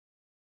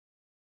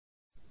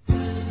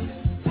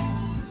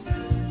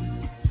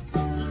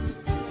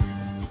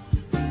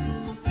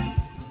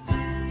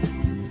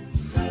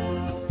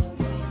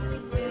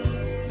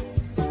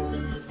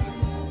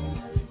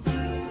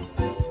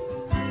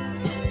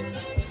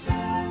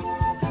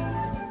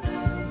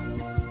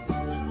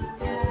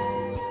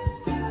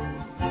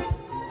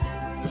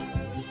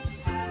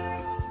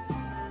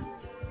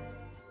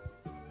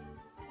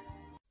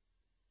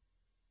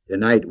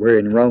Tonight we're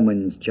in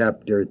Romans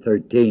chapter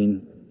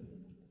 13,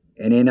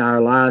 and in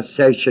our last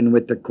session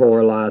with the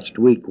Corps last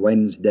week,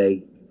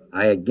 Wednesday,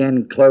 I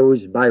again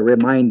closed by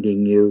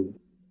reminding you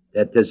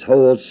that this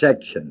whole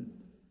section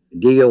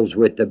deals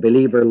with the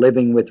believer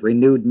living with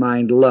renewed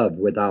mind love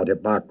without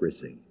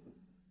hypocrisy,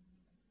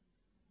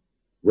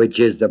 which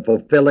is the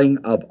fulfilling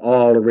of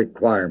all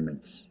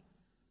requirements.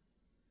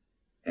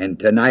 And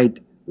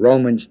tonight,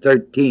 Romans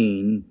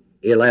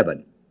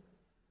 13:11.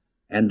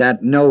 And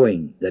that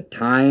knowing the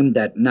time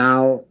that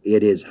now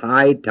it is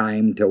high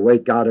time to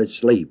wake out of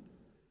sleep,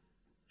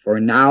 for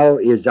now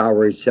is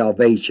our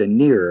salvation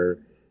nearer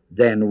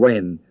than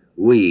when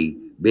we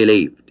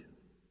believed.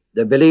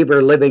 The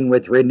believer living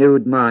with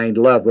renewed mind,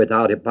 love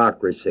without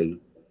hypocrisy,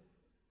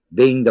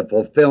 being the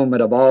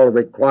fulfillment of all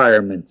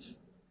requirements,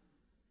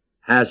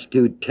 has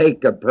to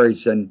take a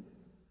person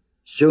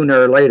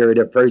sooner or later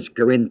to 1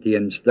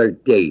 Corinthians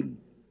 13.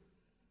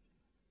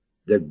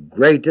 The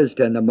greatest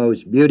and the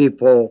most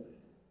beautiful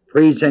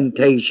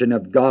presentation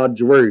of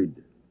God's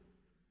Word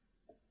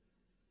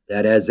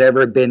that has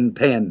ever been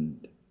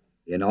penned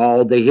in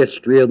all the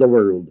history of the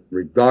world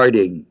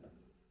regarding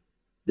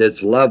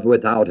this love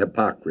without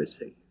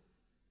hypocrisy,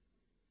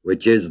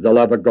 which is the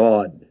love of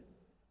God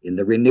in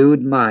the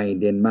renewed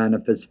mind in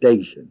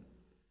manifestation.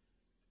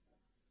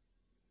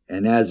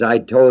 And as I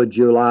told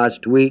you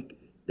last week,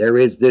 there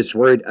is this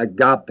word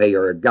agape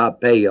or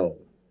agapeo,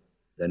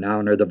 the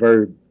noun or the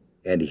verb.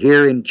 And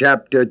here in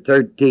chapter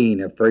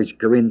 13 of 1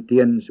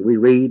 Corinthians we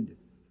read,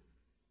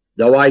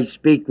 though I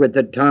speak with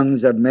the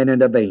tongues of men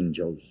and of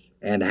angels,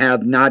 and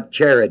have not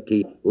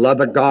charity,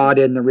 love of God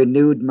in the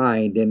renewed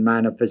mind in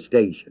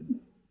manifestation,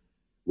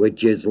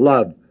 which is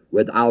love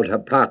without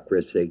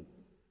hypocrisy,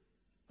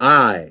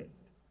 I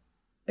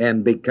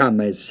am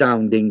become a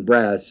sounding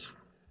brass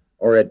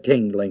or a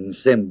tingling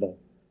cymbal.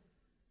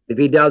 If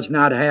he does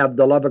not have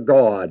the love of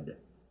God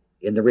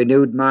in the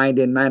renewed mind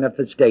in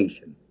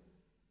manifestation,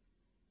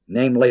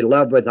 namely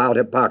love without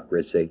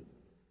hypocrisy,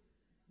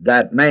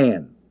 that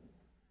man,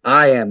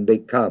 I am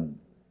become,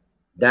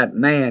 that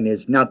man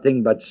is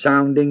nothing but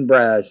sounding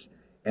brass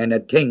and a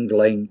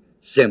tingling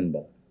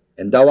cymbal.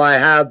 And though I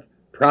have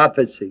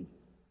prophecy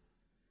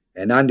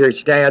and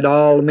understand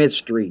all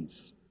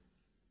mysteries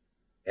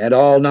and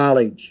all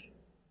knowledge,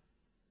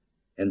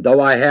 and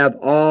though I have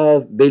all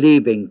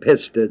believing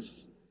pistis,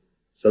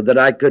 so that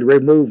I could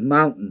remove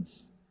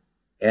mountains,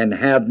 and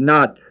have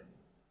not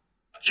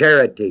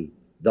charity,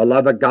 the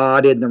love of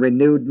God in the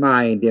renewed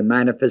mind in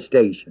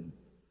manifestation,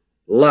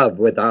 love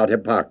without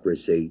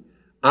hypocrisy,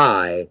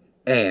 I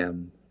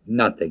am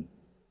nothing.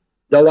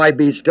 Though I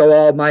bestow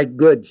all my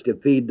goods to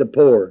feed the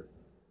poor,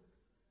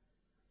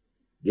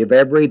 give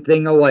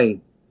everything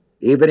away,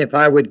 even if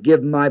I would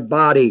give my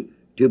body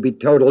to be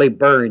totally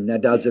burned,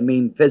 that doesn't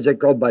mean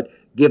physical, but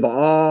give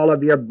all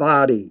of your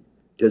body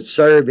to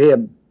serve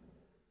Him.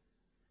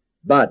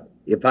 But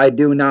if I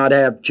do not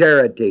have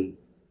charity,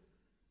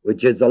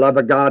 which is the love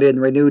of God in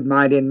renewed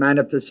mind in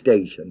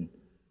manifestation,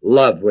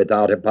 love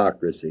without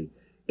hypocrisy,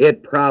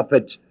 it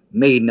profits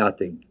me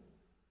nothing.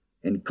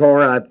 And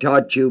Cora, I've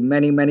taught you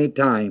many, many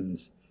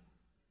times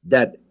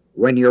that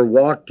when you're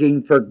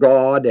walking for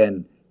God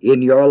and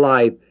in your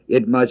life,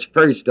 it must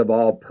first of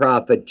all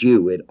profit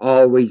you. It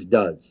always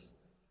does.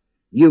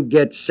 You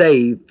get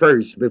saved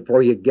first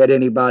before you get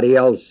anybody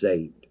else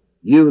saved.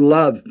 You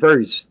love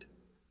first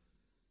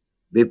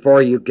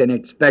before you can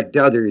expect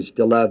others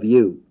to love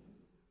you.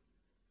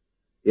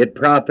 It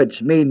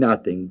profits me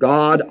nothing.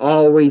 God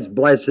always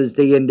blesses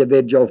the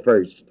individual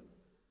first.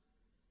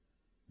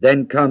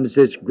 Then comes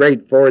this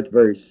great fourth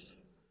verse.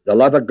 The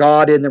love of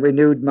God in the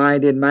renewed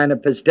mind in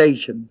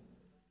manifestation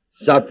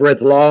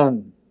suffereth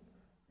long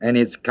and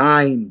is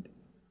kind.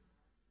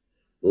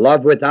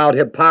 Love without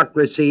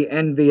hypocrisy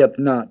envieth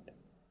not.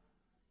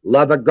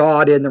 Love of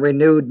God in the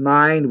renewed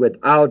mind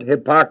without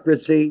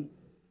hypocrisy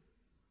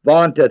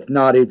vaunteth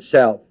not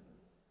itself,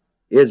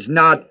 is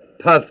not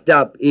puffed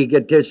up,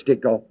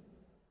 egotistical.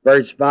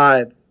 Verse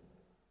 5,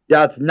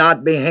 doth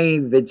not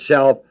behave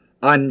itself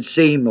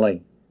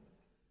unseemly,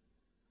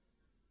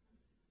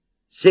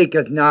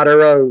 seeketh not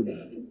her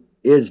own,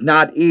 is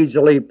not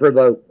easily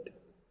provoked.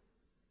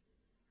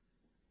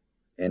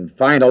 And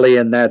finally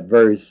in that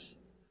verse,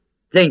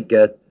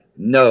 thinketh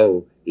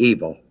no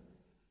evil.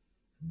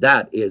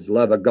 That is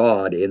love of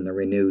God in the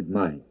renewed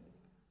mind.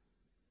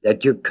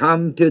 That you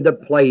come to the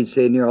place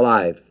in your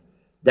life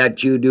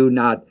that you do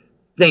not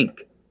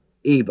think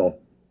evil.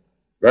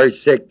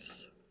 Verse 6,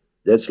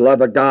 this love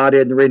of God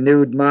in the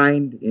renewed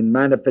mind in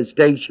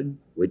manifestation,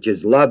 which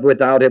is love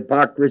without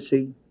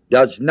hypocrisy,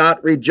 does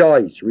not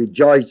rejoice,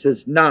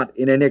 rejoices not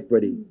in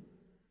iniquity,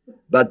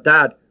 but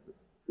that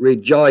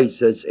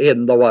rejoices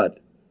in the what?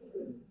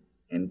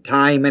 And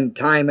time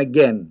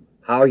again,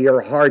 how your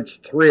hearts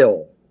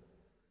thrill,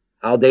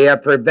 how they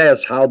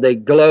effervesce, how they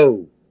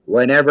glow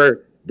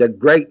whenever the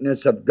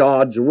greatness of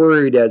God's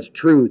Word as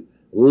truth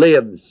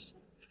lives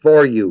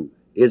for you,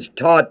 is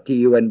taught to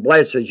you, and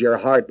blesses your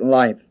heart and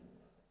life.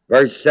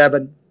 Verse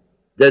 7,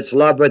 this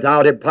love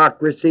without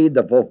hypocrisy,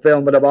 the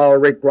fulfillment of all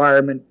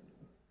requirement,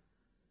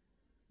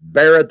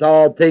 beareth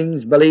all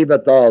things,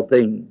 believeth all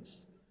things,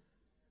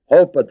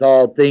 hopeth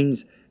all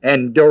things,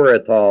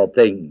 endureth all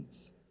things.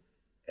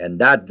 And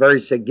that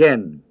verse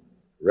again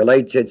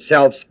relates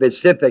itself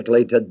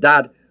specifically to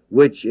that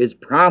which is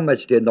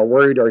promised in the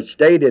Word or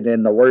stated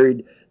in the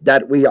Word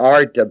that we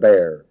are to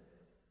bear,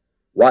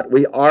 what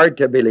we are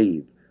to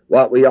believe,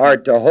 what we are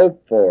to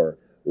hope for,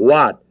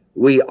 what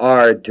we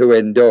are to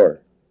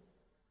endure.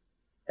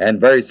 And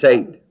verse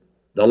 8,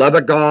 the love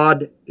of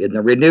God in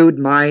the renewed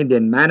mind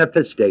in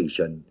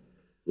manifestation,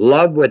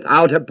 love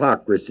without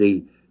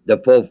hypocrisy, the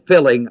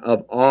fulfilling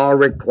of all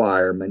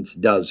requirements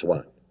does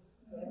what?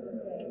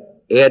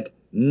 It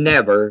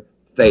never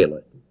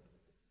faileth.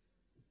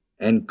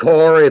 And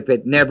core, if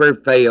it never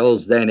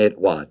fails, then it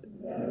what?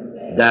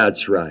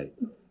 That's right.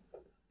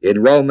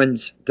 In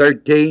Romans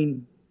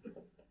 13,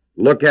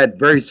 look at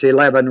verse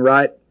 11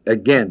 right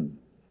again.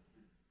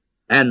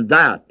 And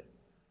that,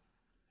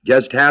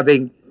 just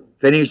having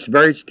finished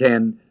verse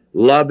 10,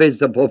 love is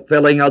the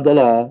fulfilling of the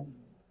law,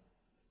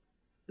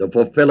 the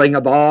fulfilling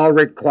of all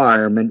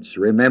requirements,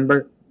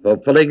 remember?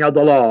 Fulfilling of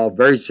the law,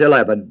 verse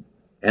 11,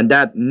 and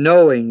that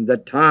knowing the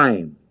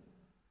time,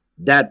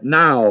 that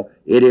now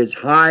it is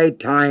high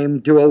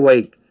time to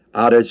awake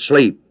out of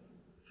sleep,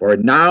 for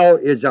now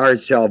is our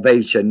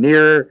salvation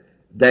nearer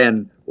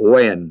than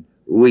when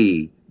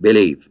we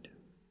believed.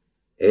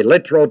 A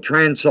literal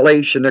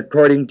translation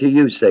according to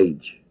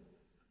usage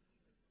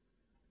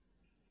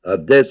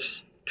of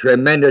this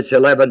tremendous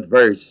 11th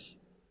verse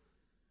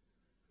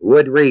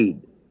would read,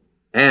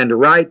 and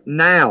right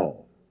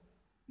now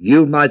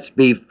you must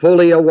be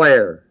fully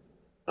aware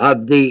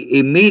of the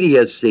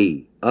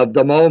immediacy of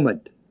the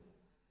moment.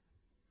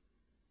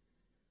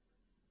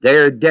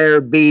 There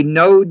dare be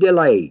no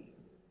delay.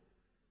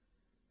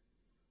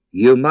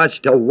 You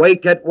must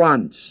awake at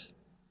once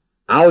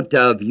out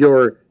of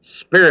your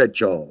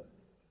spiritual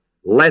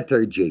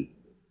lethargy,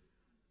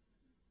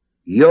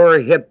 your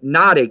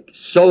hypnotic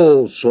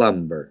soul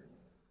slumber.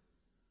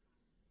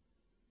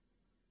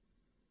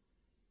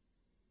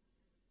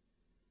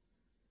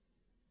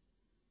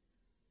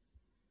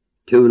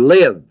 To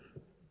live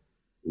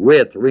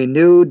with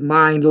renewed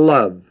mind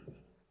love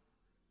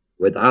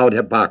without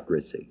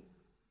hypocrisy.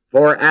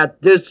 For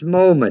at this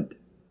moment,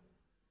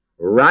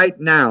 right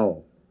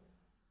now,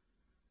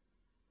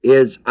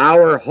 is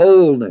our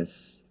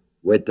wholeness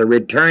with the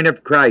return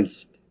of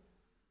Christ,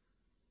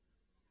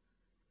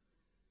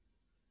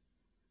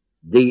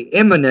 the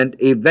imminent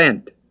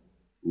event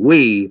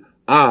we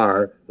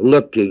are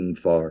looking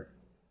for.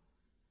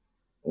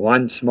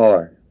 Once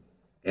more,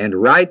 and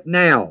right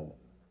now,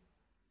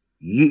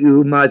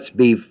 you must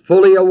be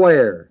fully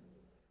aware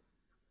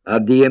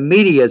of the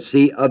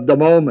immediacy of the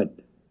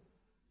moment.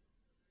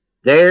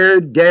 There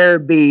dare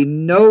be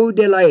no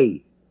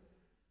delay.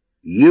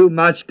 You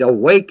must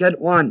awake at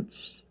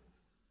once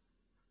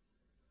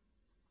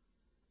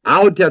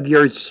out of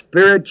your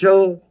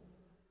spiritual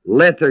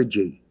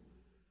lethargy,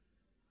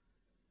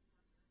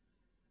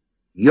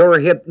 your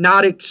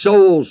hypnotic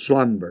soul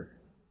slumber,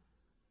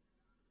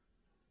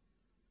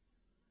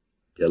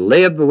 to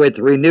live with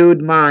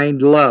renewed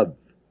mind love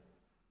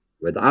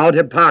without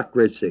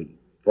hypocrisy.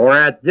 For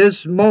at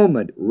this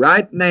moment,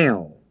 right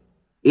now,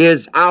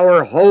 is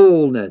our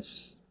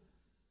wholeness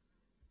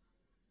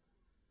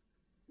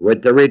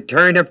with the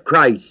return of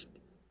Christ,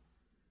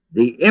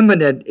 the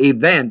imminent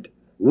event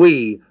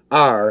we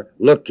are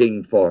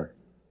looking for.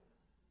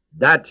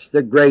 That's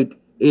the great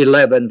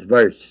 11th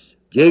verse.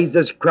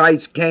 Jesus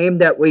Christ came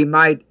that we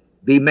might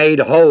be made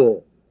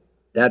whole.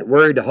 That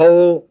word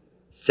whole,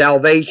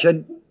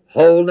 salvation,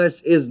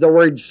 wholeness is the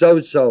word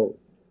so-so,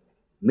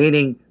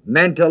 meaning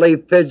mentally,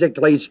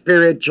 physically,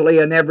 spiritually,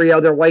 and every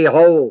other way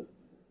whole.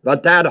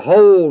 But that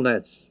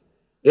wholeness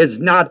is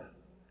not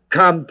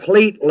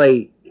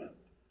completely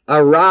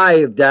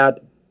arrived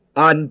at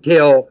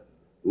until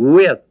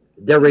with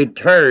the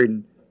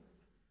return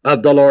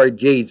of the Lord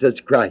Jesus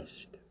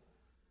Christ.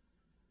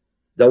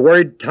 The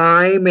word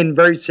time in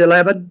verse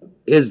 11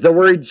 is the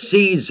word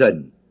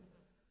season,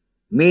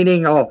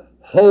 meaning a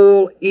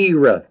whole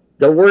era.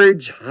 The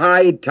words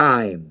high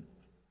time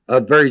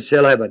of verse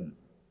 11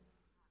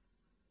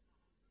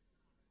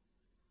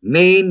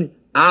 mean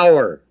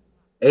hour,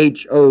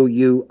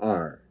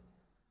 H-O-U-R.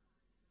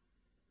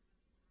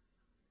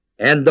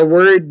 And the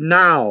word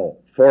now,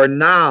 for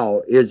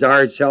now is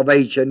our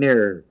salvation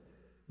nearer.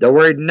 The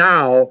word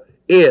now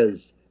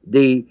is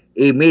the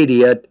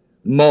immediate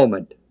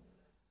moment.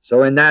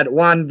 So in that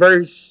one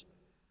verse,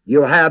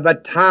 you have a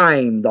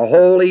time, the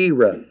whole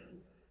era.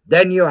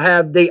 Then you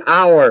have the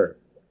hour.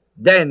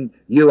 Then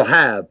you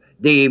have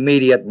the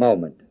immediate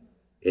moment.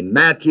 In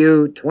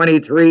Matthew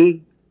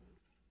 23,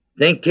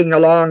 thinking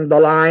along the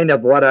line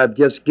of what I've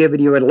just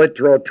given you in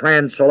literal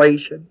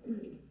translation,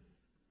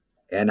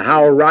 and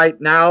how right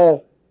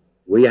now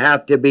we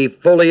have to be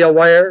fully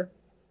aware,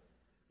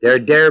 there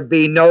dare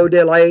be no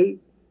delay.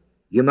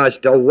 You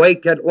must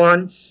awake at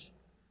once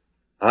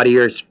out of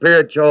your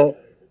spiritual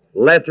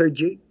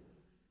lethargy,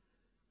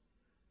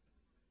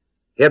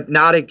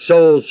 hypnotic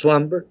soul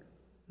slumber.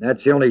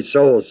 That's the only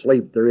soul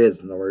sleep there is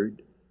in the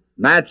Word.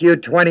 Matthew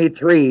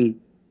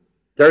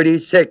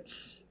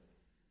 23:36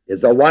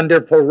 is a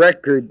wonderful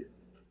record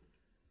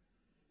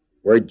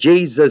where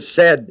Jesus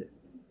said,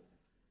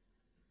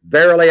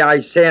 "Verily I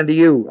say unto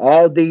you,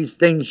 all these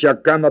things shall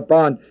come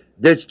upon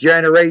this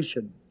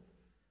generation."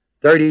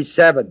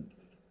 37,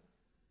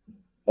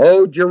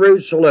 "O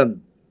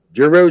Jerusalem,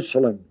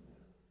 Jerusalem,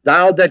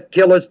 thou that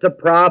killest the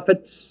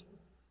prophets,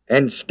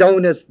 and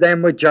stonest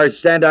them which are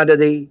sent unto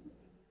thee,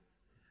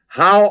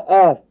 how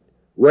oft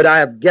would I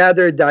have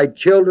gathered thy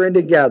children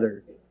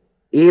together,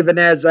 even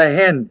as a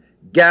hen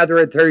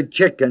gathereth her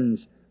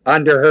chickens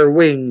under her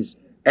wings,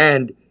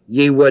 and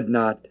ye would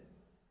not.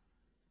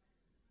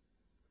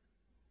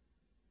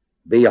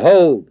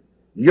 Behold,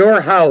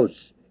 your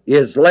house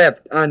is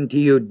left unto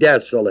you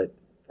desolate.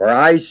 For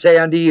I say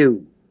unto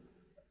you,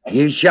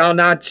 ye shall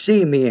not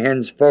see me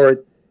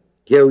henceforth,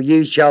 till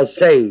ye shall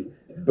say,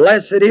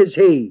 Blessed is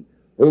he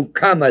who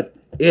cometh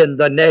in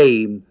the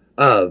name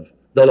of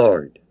the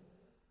Lord."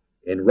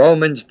 In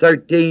Romans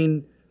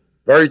 13,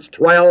 verse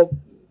 12,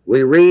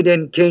 we read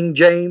in King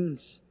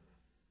James,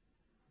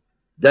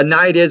 "The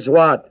night is"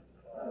 what?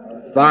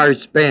 "Far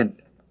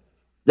spent.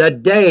 The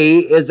day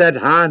is at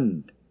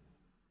hand.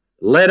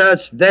 Let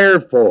us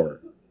therefore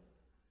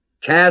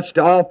cast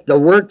off the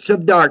works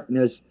of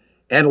darkness,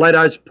 and let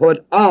us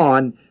put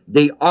on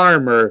the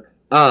armor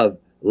of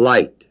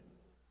light."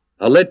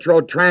 A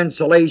literal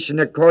translation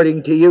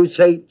according to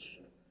usage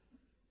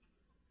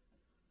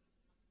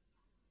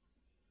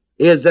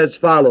is as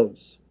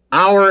follows: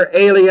 our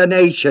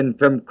alienation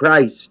from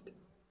Christ,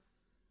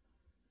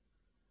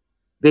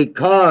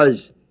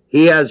 because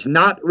he has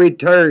not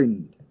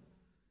returned,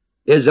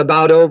 is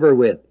about over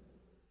with.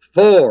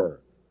 For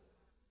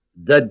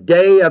the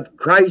day of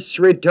Christ's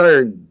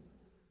return,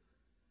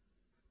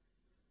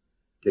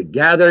 to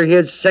gather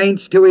his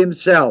saints to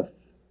himself,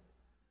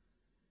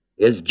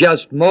 is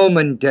just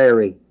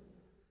momentary.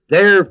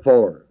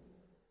 Therefore,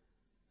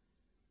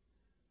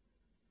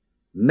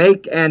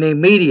 make an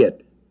immediate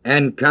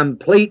and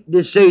complete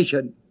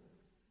decision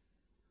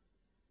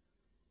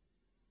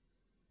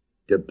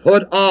to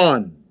put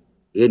on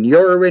in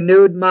your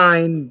renewed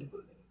mind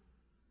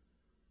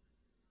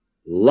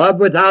love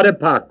without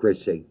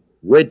hypocrisy,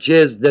 which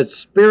is the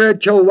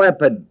spiritual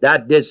weapon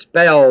that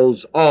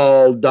dispels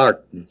all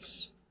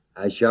darkness.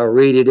 I shall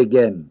read it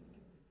again.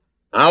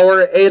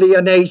 Our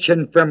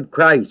alienation from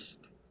Christ,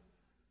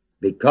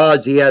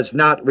 because he has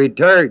not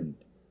returned,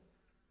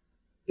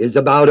 is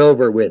about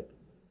over with.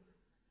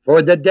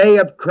 For the day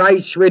of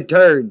Christ's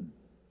return,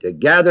 to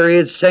gather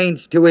his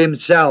saints to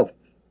himself,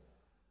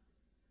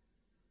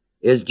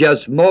 is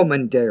just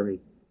momentary.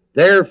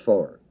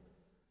 Therefore,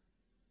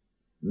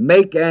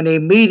 make an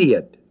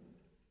immediate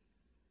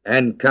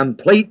and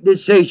complete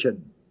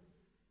decision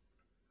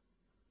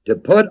to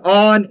put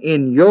on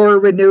in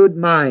your renewed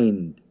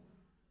mind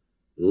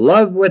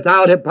love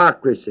without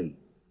hypocrisy,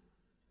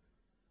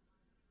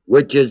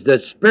 which is the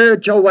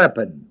spiritual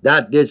weapon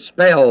that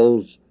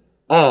dispels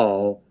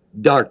all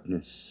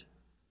darkness.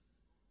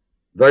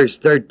 Verse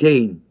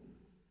 13,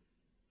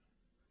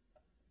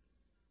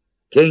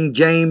 King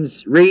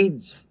James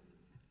reads,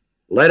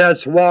 "Let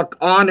us walk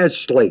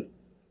honestly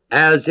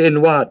as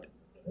in" what?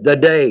 "The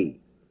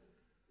day."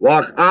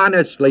 Walk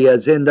honestly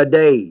as in the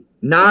day,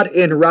 not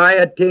in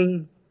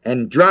rioting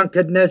and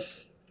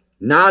drunkenness,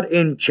 not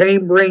in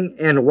chambering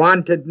and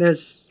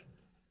wantonness,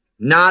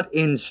 not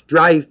in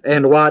strife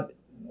and what?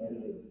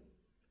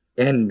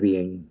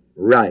 Envying.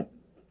 Right.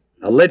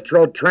 A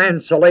literal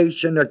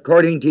translation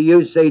according to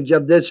usage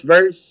of this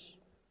verse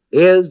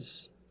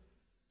is,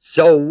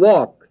 so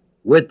walk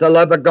with the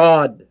love of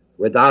God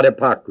without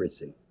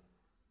hypocrisy.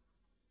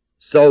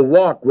 So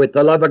walk with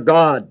the love of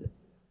God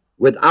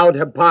without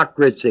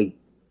hypocrisy,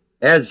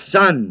 as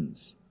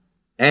sons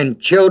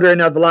and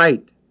children of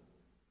light,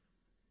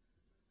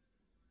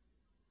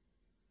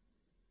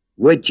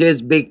 which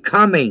is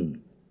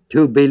becoming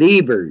to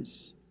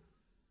believers,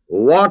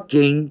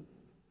 walking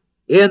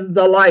in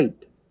the light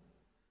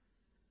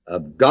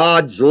of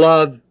God's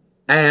love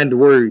and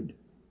word.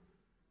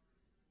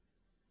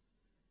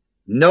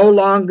 No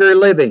longer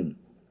living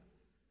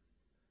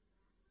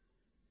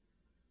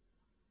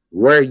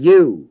where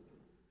you,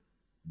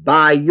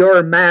 by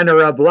your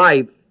manner of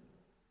life,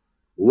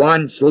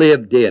 once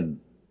lived in.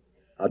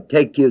 I'll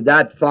take you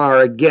that far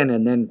again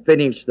and then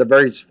finish the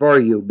verse for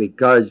you,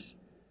 because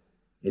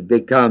it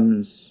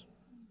becomes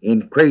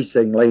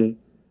increasingly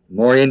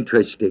more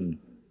interesting.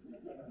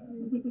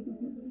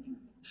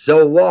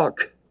 So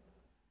walk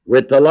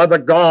with the love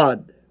of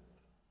God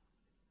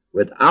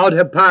without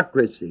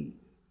hypocrisy,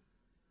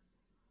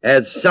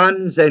 as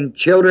sons and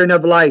children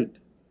of light,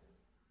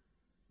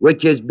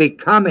 which is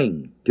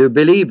becoming to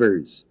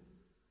believers,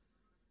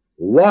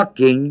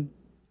 walking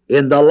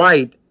in the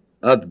light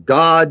of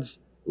God's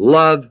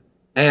love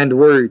and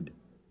word.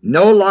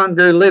 No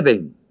longer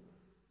living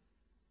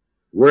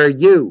where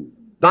you,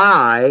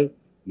 by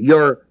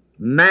your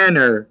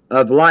manner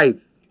of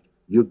life,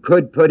 you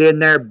could put in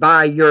there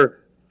by your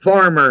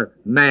former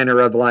manner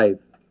of life,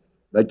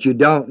 but you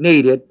don't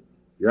need it.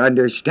 Your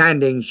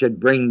understanding should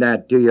bring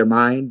that to your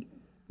mind.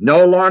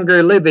 no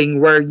longer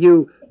living where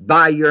you,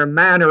 by your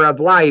manner of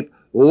life,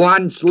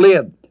 once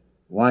lived.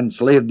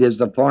 Once lived is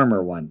the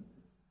former one.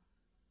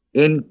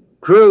 In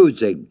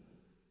cruising.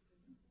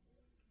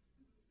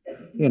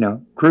 You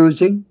know,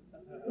 cruising.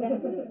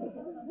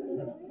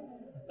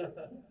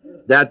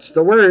 That's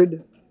the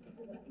word.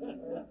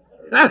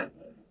 Ah,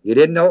 you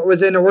didn't know it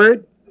was in the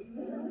word?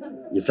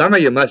 Some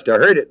of you must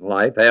have heard it in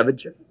life,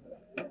 haven't you?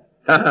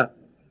 The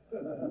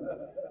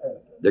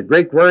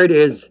Greek word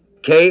is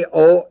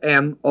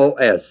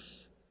K-O-M-O-S.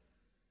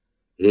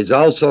 It is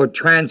also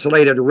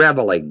translated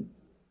reveling.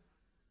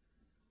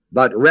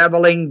 But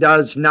reveling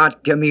does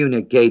not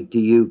communicate to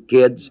you,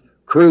 kids.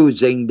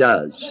 Cruising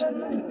does.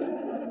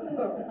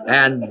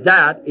 And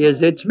that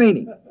is its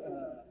meaning.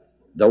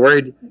 The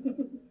word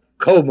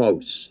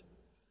komos.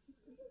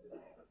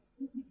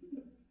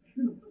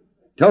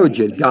 Told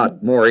you it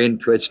got more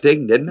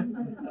interesting, didn't it?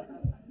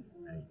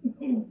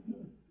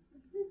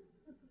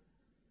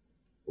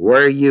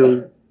 Where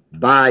you,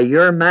 by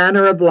your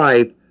manner of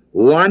life,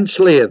 once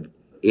lived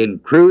in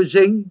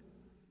cruising.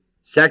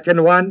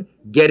 Second one,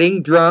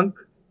 getting drunk.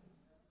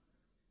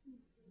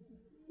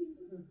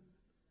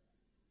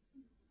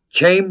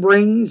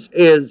 Chamberings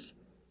is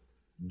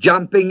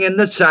jumping in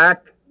the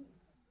sack.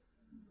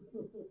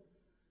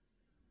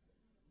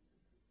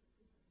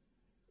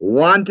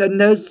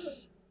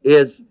 Wantonness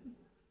is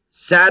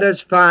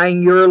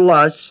satisfying your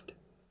lust.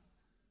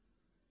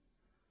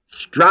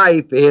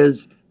 Strife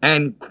is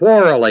and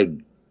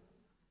quarreling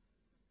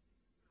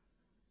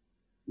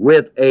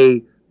with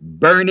a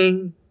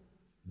burning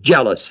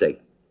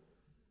jealousy.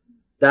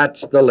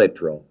 That's the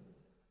literal.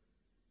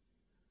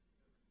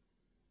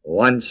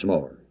 Once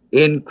more.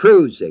 In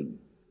cruising,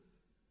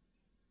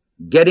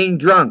 getting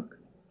drunk,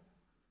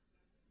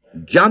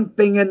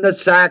 jumping in the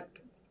sack,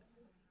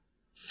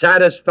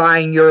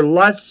 satisfying your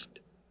lust,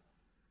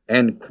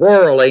 and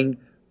quarreling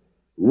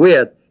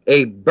with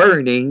a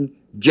burning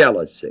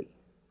jealousy.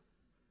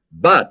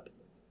 But,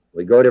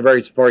 we go to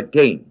verse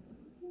 14.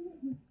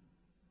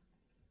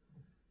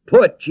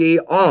 Put ye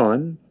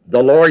on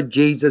the Lord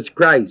Jesus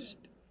Christ,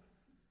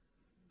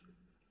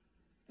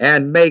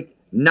 and make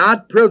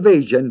not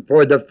provision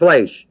for the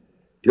flesh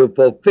to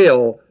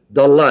fulfill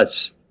the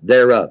lusts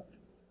thereof.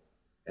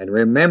 And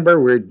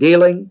remember, we're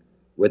dealing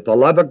with the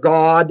love of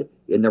God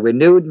in the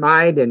renewed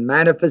mind and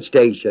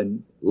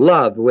manifestation,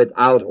 love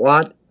without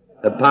what?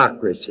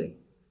 Hypocrisy.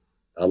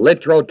 A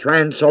literal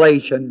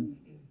translation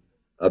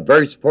of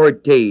verse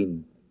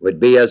 14 would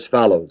be as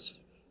follows.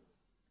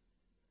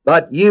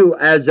 But you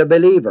as a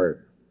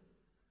believer,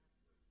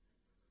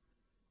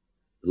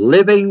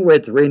 living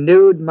with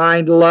renewed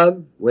mind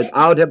love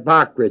without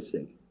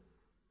hypocrisy,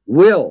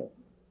 will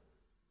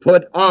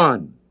put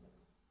on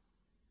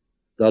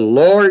the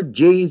Lord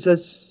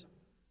Jesus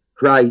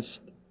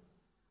Christ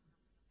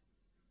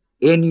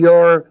in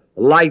your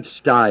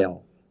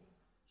lifestyle,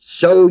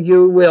 so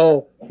you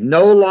will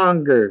no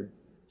longer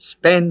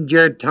spend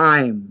your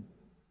time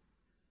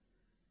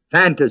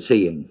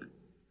fantasying,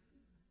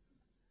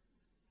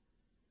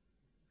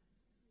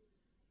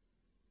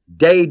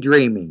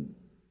 daydreaming,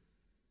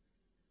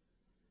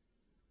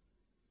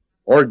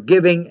 or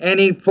giving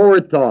any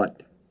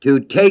forethought to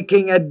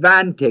taking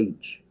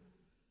advantage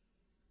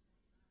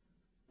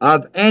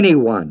of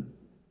anyone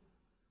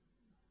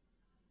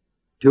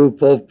to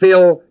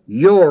fulfill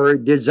your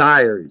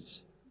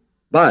desires.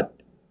 But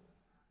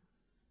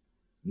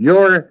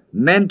your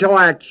mental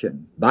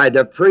action, by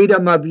the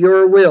freedom of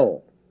your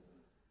will,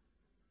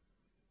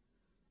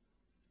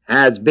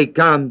 has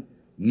become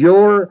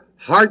your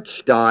heart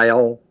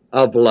style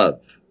of love.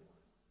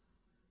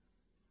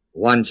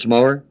 Once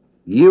more,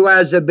 you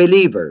as a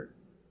believer,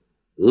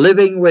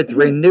 living with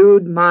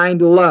renewed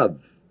mind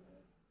love,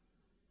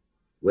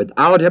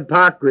 without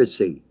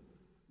hypocrisy,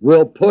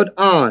 will put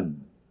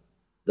on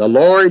the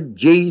Lord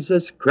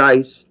Jesus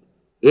Christ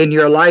in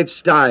your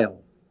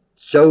lifestyle,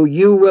 so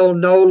you will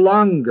no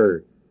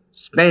longer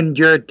spend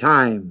your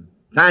time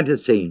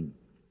fantasying,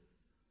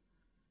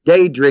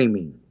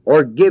 daydreaming,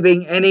 or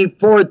giving any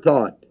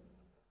forethought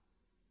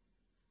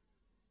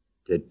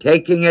to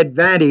taking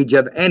advantage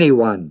of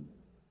anyone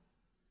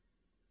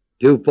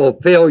to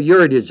fulfill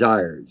your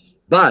desires.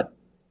 But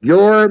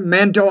your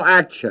mental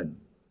action,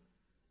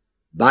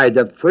 by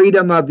the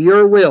freedom of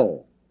your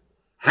will,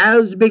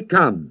 has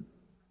become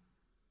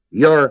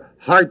your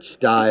heart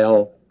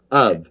style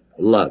of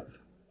love.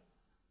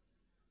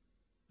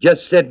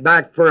 Just sit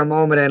back for a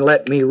moment and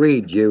let me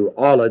read you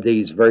all of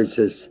these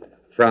verses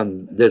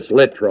from this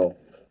literal,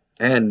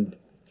 and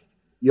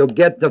you'll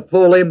get the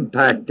full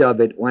impact of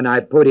it when I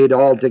put it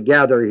all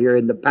together here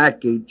in the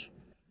package.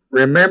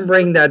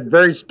 Remembering that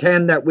verse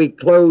 10 that we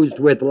closed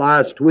with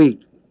last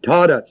week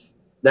taught us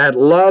that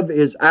love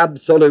is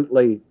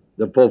absolutely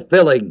the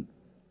fulfilling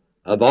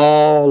of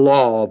all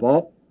law, of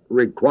all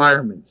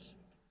requirements.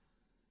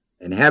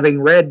 And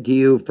having read to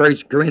you 1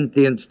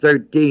 Corinthians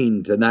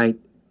 13 tonight,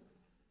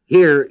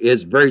 here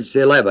is verse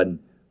 11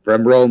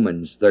 from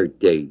Romans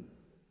 13.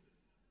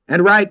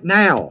 And right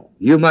now,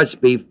 you must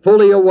be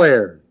fully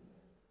aware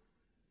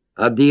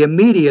of the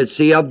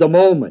immediacy of the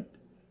moment.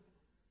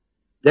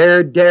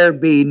 There dare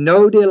be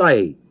no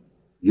delay.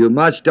 You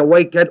must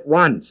awake at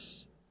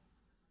once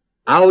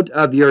out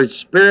of your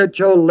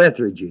spiritual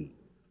lethargy,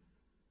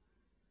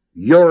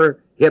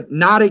 your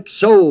hypnotic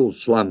soul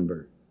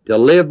slumber, to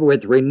live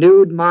with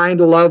renewed mind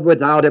love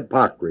without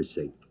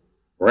hypocrisy.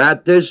 For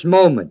at this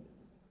moment,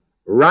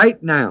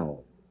 right now,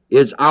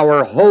 is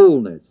our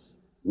wholeness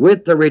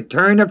with the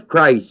return of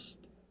Christ,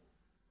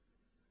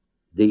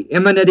 the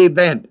imminent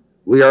event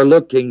we are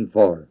looking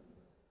for.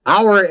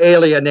 Our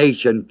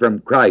alienation from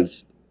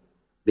Christ,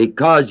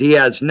 because he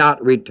has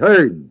not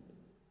returned,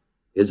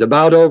 is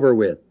about over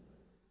with.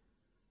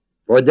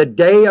 For the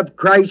day of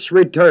Christ's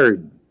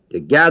return to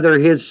gather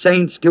his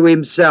saints to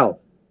himself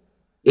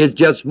is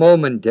just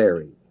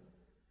momentary.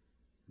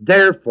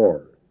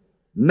 Therefore,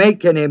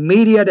 make an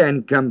immediate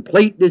and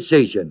complete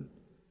decision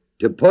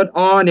to put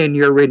on in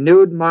your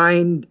renewed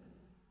mind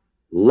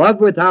love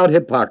without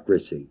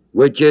hypocrisy,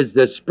 which is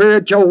the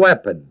spiritual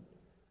weapon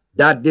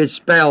that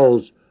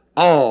dispels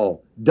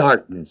all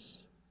darkness.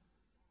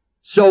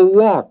 So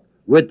walk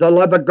with the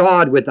love of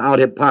God without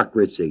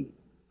hypocrisy,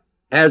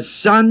 as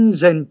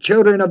sons and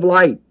children of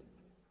light,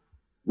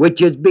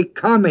 which is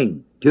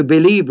becoming to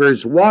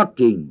believers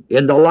walking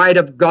in the light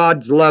of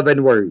God's love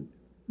and word,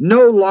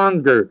 no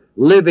longer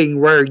living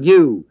where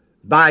you,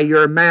 by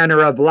your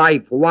manner of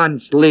life,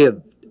 once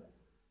lived,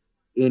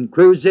 in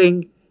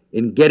cruising,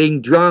 in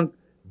getting drunk,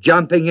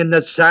 jumping in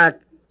the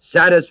sack,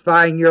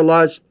 satisfying your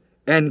lust,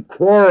 and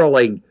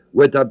quarreling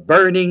with a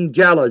burning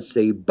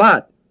jealousy,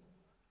 but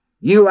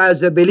you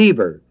as a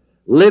believer,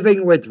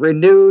 living with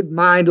renewed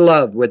mind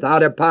love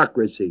without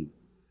hypocrisy,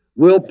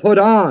 will put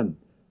on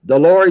the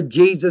Lord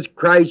Jesus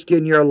Christ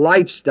in your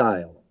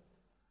lifestyle,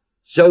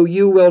 so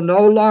you will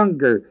no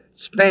longer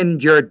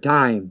spend your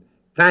time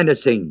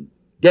fantasizing,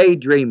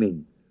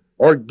 daydreaming,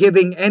 or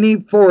giving any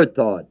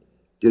forethought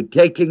to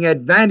taking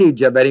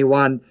advantage of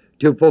anyone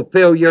to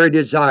fulfill your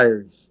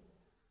desires.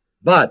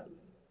 But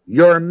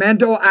your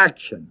mental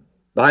action,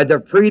 by the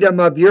freedom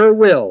of your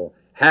will,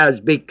 has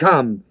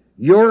become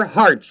your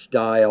heart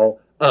style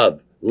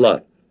of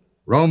love.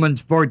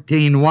 Romans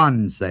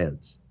 14:1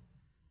 says,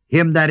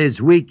 him that is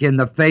weak in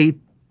the faith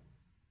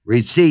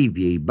receive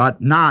ye,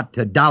 but not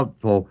to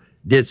doubtful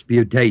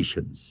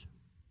disputations.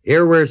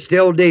 Here we're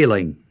still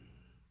dealing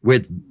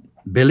with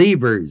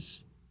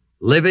believers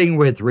living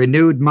with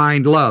renewed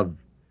mind love,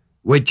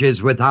 which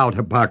is without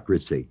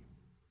hypocrisy.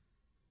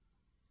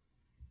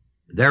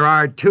 There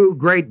are two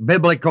great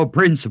biblical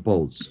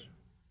principles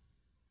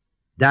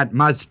that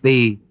must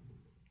be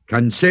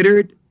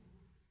considered,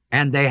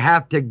 and they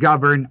have to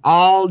govern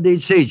all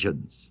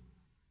decisions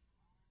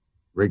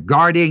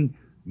regarding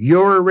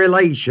your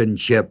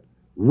relationship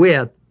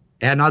with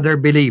another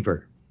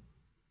believer.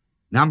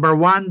 Number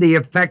one, the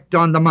effect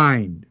on the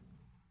mind.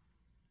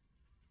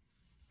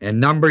 And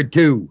number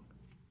two,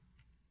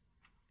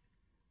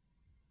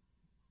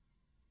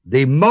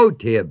 the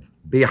motive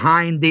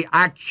behind the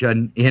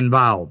action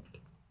involved.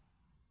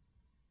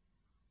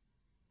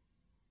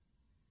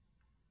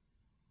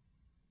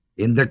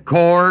 In the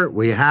core,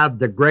 we have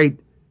the great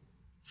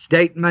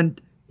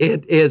statement,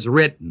 it is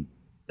written.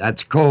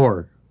 That's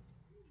core.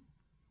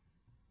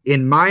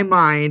 In my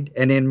mind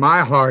and in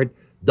my heart,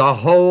 the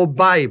whole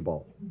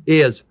Bible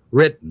is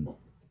written.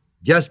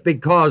 Just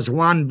because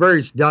one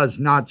verse does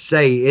not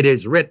say it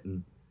is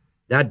written,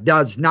 that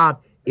does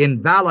not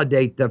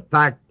invalidate the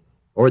fact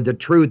or the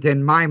truth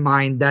in my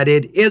mind that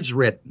it is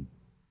written.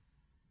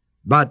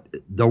 But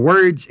the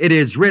words, it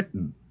is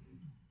written,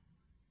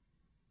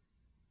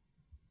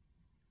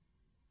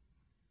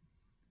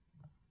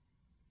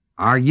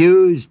 are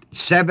used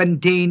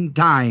 17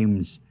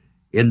 times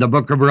in the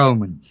book of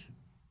Romans,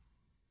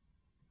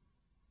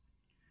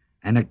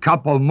 and a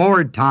couple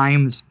more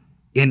times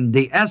in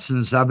the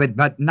essence of it,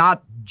 but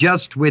not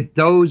just with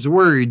those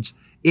words,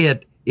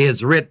 it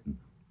is written.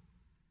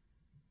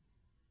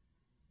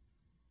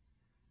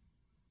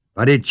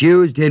 But it's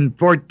used in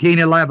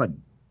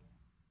 14:11.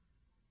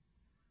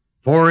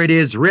 For it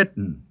is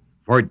written,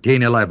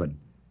 14:11,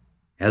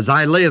 as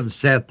I live,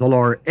 saith the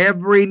Lord,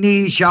 every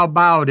knee shall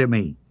bow to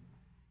me,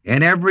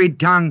 and every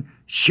tongue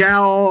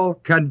shall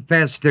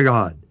confess to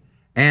God,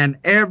 and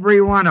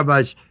every one of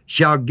us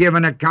shall give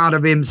an account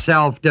of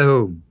himself to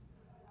whom?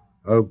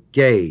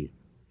 Okay.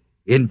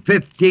 In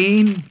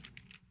 15,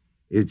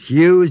 it's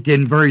used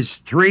in verse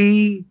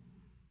 3,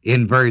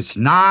 in verse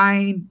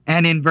 9,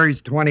 and in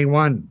verse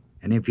 21.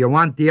 And if you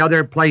want the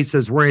other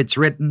places where it's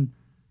written,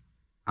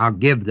 I'll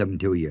give them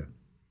to you.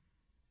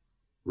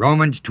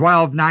 Romans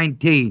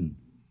 12:19,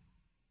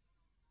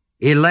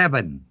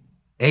 11,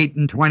 8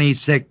 and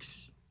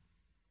 26,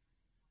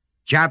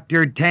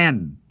 chapter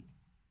 10,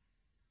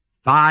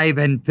 5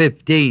 and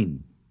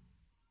 15,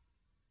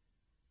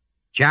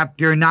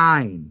 chapter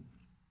 9,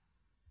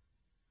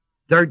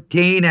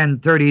 13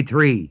 and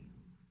 33,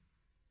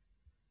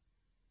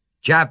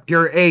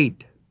 chapter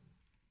 8,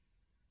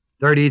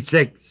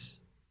 36,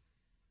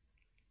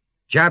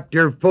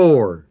 chapter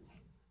 4,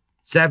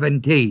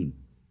 17,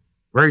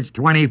 verse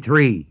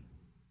 23,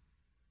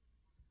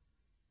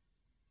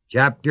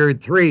 chapter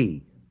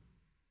 3,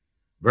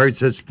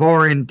 verses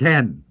 4 and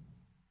 10.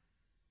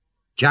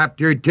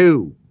 Chapter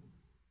 2,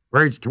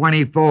 verse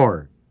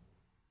 24.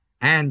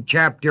 And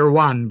chapter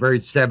 1,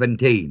 verse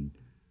 17,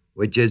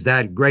 which is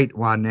that great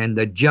one, and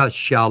the just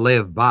shall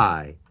live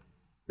by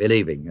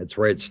believing. That's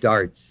where it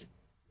starts.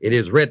 It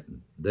is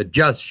written, the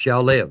just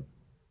shall live.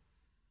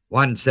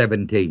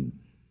 1:17.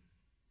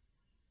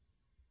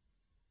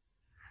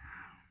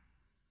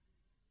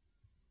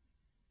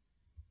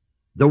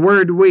 The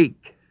word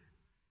weak.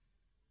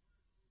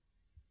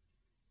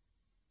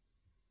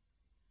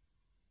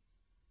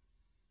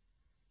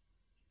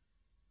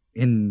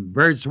 In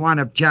verse 1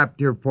 of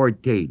chapter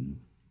 14,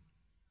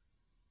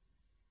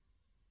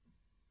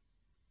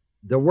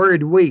 the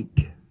word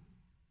weak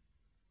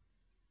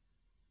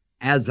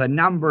has a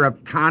number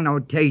of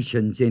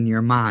connotations in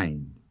your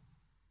mind.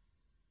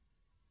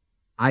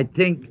 I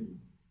think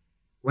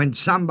when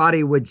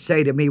somebody would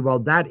say to me, well,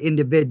 that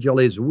individual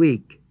is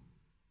weak,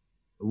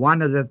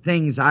 one of the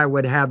things I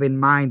would have in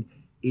mind,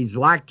 he's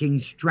lacking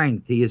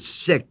strength, he is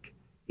sick,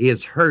 he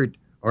is hurt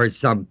or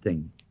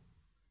something.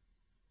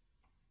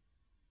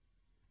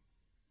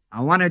 I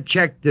want to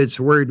check this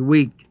word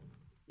weak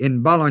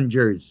in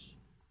Bullinger's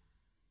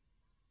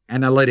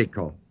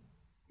Analytical.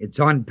 It's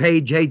on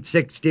page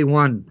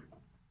 861.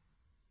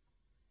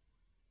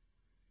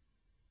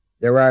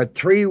 There are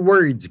 3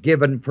 words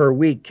given for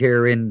weak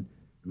here in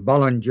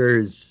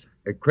Bullinger's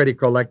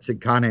Critical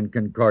Lexicon and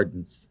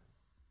Concordance.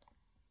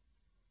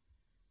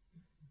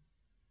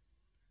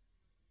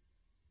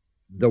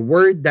 The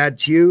word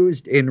that's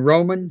used in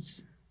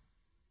Romans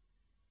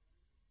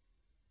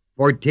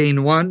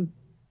 14:1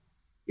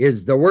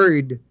 is the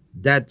word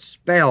that's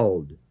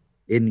spelled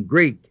in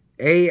Greek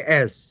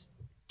A-S-T-H-E-N-E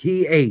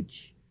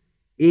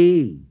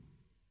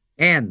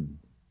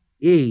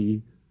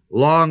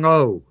long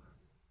O.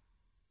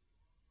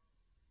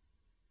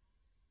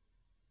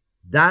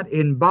 That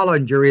in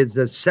Bullinger is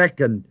the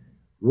second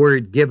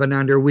word given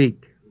under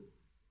weak.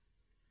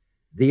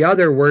 The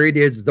other word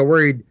is the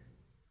word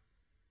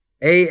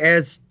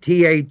A-S-T-H-E-N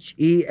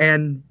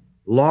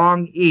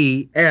long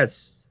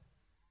E-S.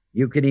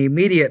 You can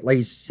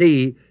immediately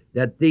see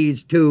that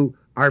these two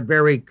are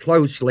very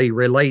closely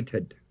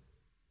related.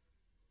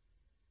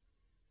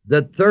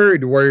 The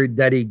third word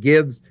that he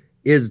gives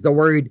is the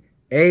word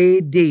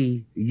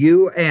A-D-U-N-A-T-O-S.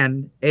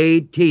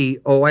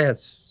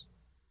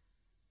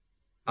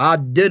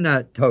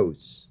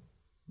 Adynatos.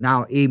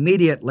 Now,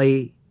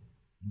 immediately,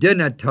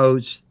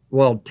 dynatos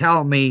will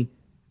tell me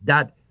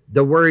that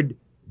the word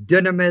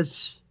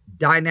dynamis,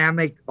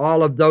 dynamic,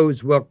 all of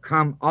those will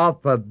come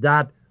off of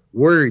that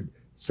word.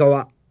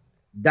 So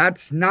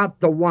that's not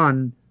the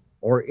one,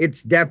 or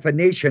its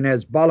definition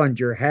as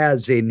Bullinger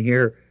has in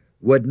here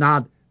would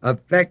not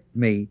affect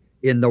me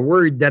in the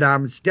word that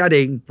I'm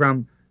studying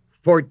from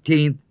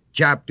 14th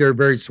chapter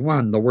verse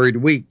 1, the word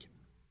weak.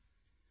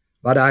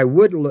 But I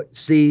would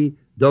see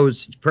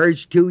those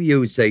first 2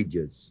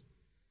 usages.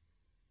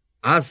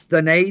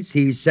 Asthenes,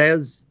 he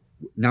says,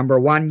 number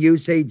 1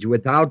 usage,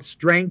 without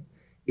strength,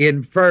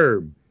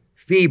 infirm,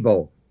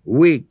 feeble,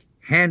 weak,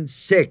 hence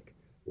sick,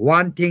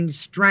 wanting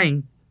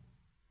strength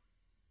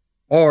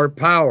or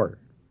power.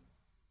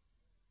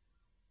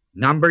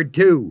 Number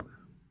 2,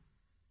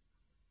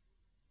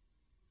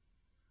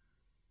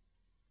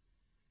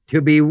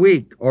 to be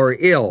weak or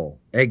ill.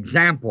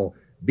 Example,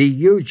 be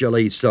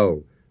usually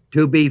so.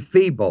 To be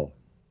feeble.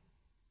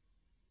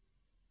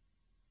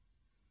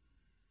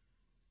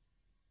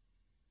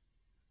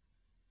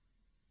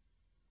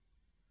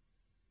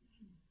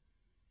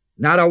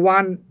 Not a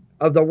one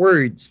of the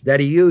words that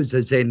he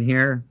uses in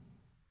here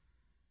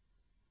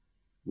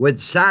would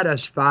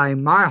satisfy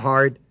my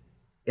heart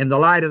in the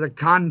light of the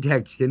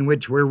context in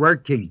which we're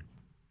working.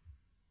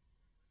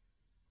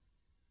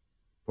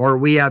 For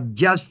we have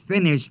just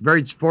finished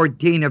verse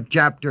 14 of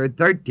chapter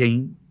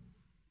 13,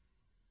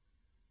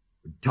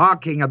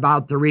 talking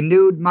about the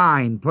renewed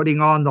mind,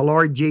 putting on the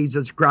Lord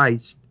Jesus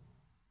Christ,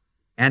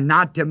 and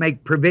not to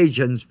make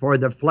provisions for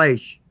the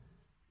flesh,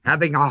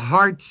 having a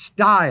heart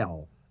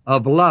style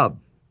of love.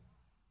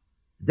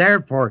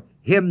 Therefore,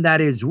 him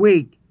that is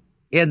weak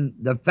in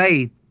the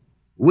faith,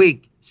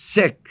 weak,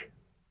 sick,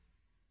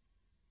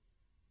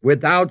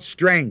 without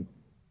strength,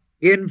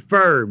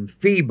 infirm,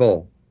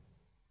 feeble,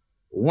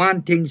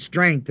 wanting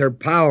strength or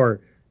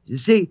power. You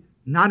see,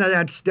 none of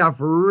that stuff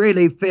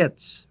really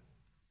fits.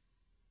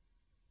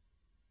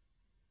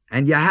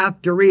 And you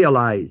have to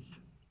realize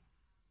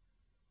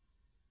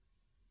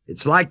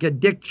it's like a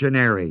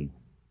dictionary.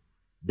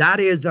 That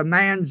is a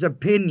man's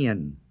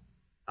opinion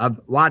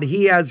of what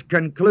he has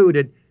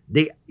concluded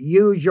the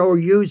usual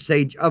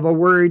usage of a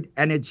word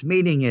and its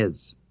meaning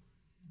is.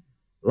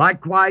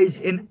 Likewise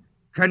in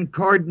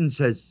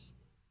concordances,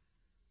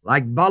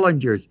 like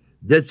Bullinger's,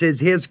 this is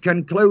his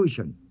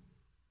conclusion.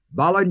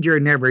 Bullinger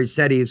never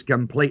said he's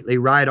completely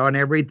right on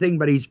everything,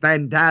 but he's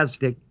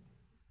fantastic.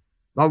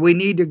 But we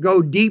need to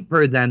go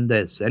deeper than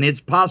this, and it's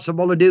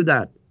possible to do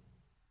that.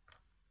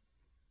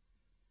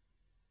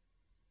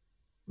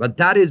 But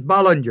that is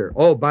Bullinger.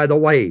 Oh, by the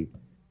way,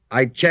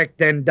 I checked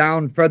then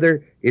down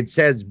further. It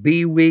says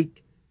be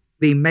weak,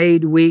 be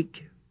made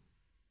weak.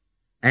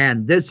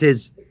 And this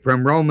is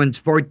from Romans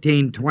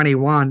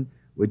 14:21,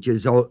 which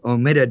is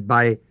omitted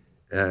by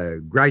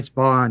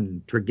Griesbach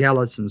and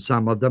Tregelles and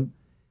some of them.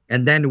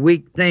 And then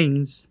weak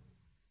things.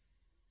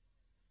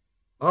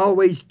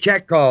 Always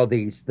check all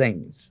these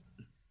things.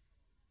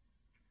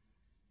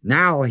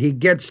 Now he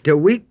gets to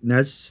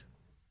weakness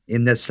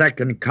in the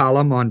second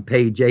column on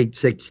page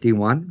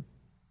 861.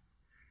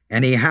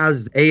 And he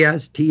has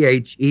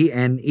astheneia,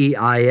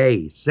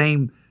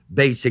 same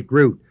basic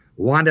root.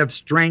 Want of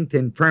strength,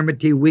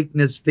 infirmity,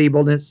 weakness,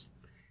 feebleness.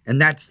 And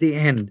that's the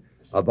end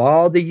of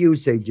all the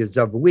usages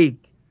of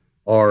weak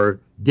or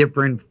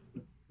different,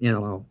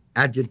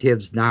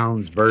 adjectives,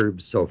 nouns,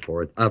 verbs, so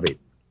forth of it.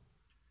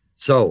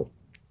 So,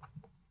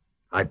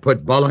 I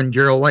put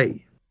Bullinger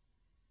away.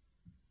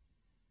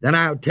 Then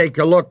I'll take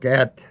a look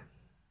at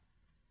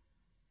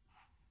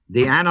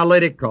the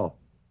analytical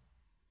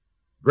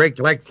Greek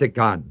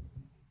lexicon.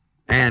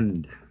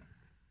 And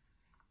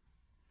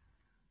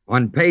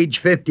on page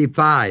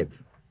 55,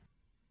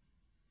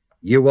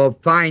 you will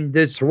find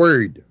this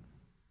word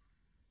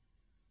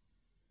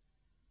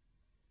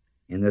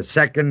in the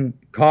second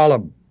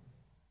column.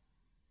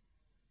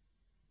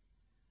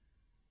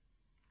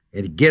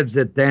 It gives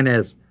it then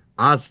as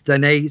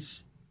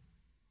asthenes,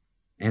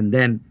 and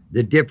then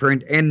the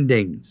different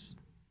endings.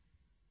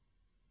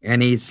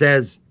 And he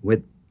says,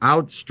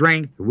 without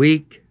strength,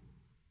 weak,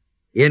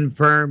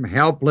 infirm,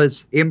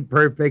 helpless,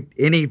 imperfect,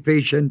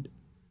 inefficient.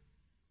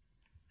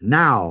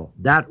 Now,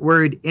 that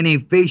word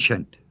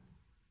inefficient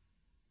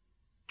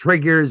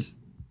triggers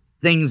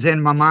things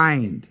in my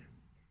mind.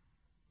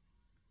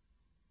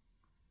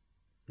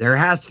 There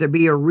has to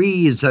be a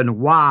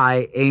reason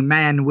why a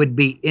man would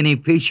be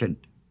inefficient.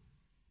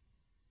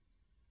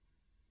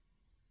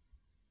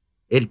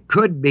 It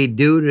could be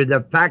due to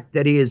the fact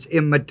that he is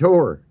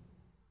immature,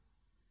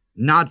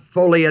 not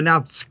fully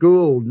enough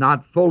schooled,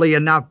 not fully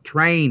enough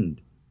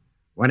trained.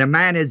 When a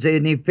man is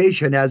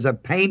inefficient as a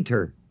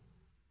painter,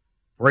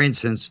 for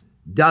instance,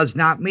 does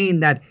not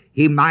mean that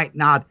he might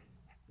not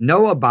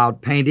know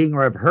about painting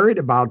or have heard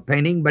about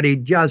painting, but he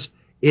just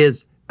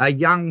is a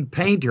young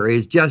painter.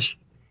 Is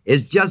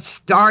just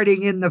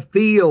starting in the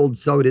field,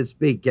 so to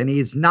speak, and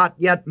he's not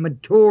yet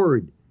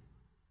matured.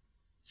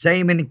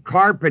 Same in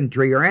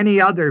carpentry or any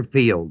other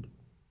field.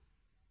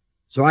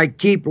 So I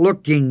keep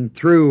looking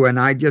through and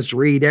I just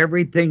read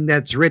everything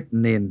that's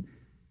written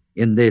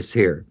in this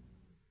here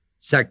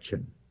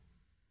section.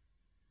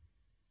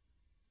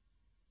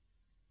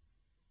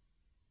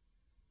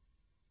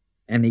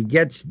 And he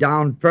gets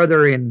down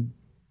further in,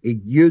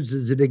 he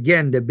uses it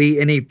again to be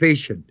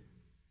inefficient.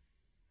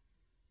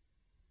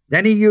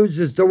 Then he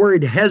uses the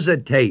word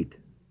hesitate.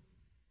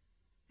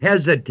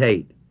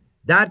 Hesitate.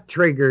 That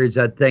triggers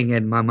a thing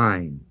in my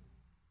mind.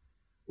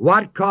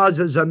 What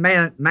causes a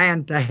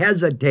man to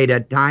hesitate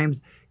at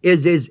times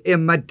is his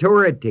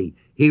immaturity.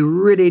 He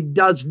really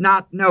does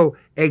not know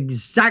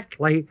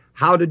exactly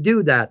how to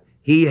do that.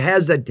 He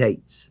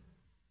hesitates.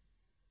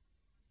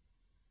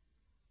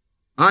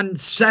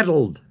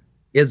 Unsettled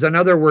is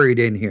another word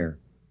in here.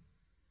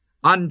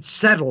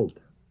 Unsettled.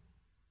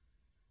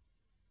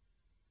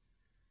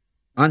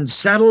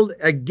 Unsettled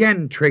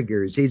again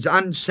triggers. He's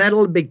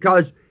unsettled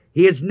because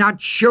he is not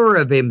sure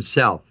of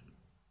himself.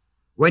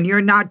 When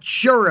you're not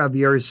sure of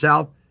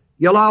yourself,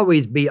 you'll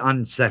always be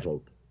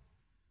unsettled.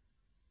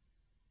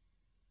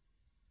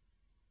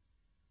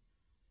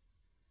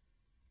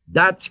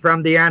 That's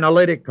from the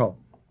analytical.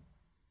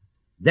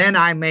 Then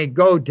I may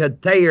go to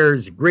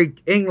Thayer's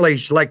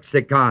Greek-English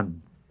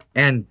lexicon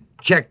and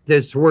check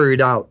this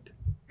word out.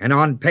 And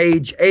on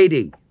page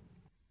 80,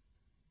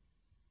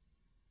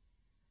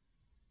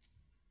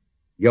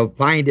 you'll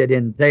find it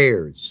in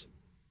Thayer's.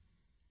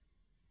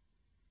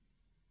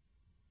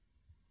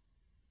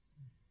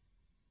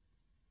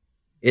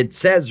 It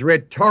says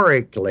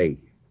rhetorically,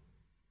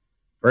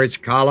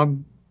 first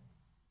column,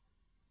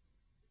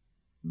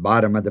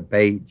 bottom of the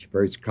page,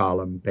 first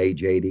column,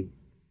 page 80.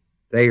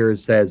 Thayer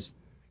says,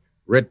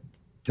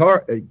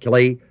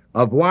 rhetorically,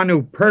 of one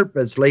who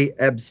purposely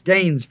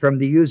abstains from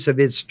the use of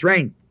his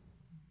strength.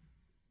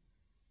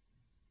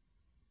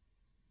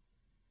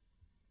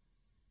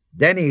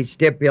 Then he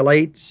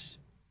stipulates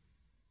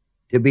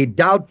to be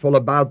doubtful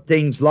about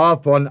things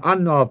lawful and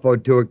unlawful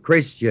to a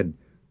Christian,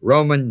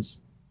 Romans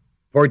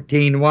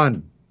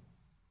 14:1.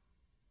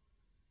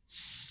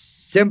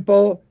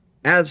 Simple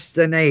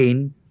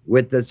asthenein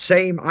with the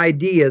same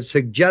idea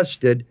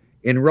suggested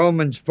in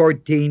Romans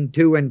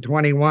 14:2 and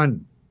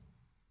 21.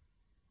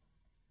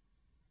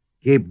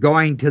 Keep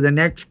going to the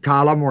next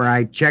column where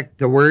I checked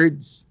the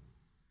words,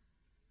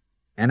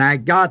 and I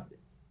got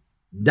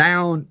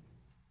down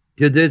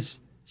to this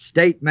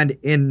statement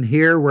in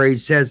here where he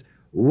says,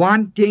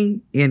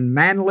 wanting in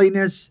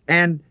manliness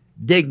and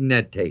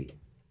dignity.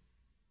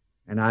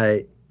 And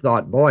I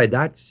thought, boy,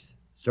 that's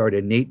sort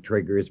of neat,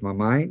 triggers my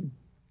mind.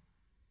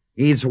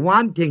 He's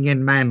wanting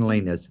in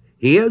manliness.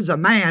 He is a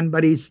man,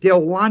 but he's still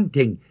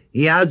wanting.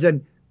 He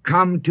hasn't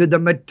come to the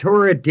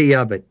maturity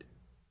of it.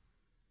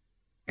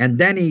 And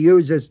then he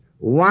uses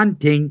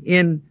wanting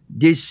in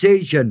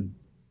decision.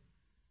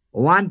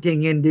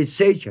 Wanting in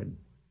decision.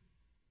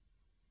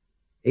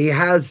 He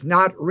has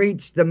not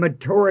reached the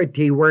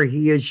maturity where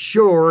he is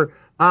sure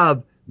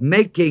of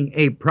making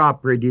a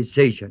proper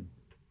decision.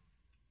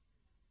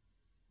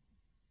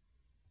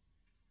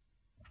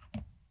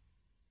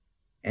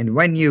 And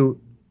when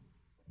you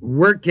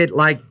work it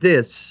like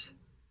this,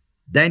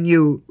 then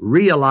you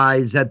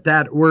realize that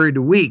that word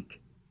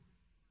weak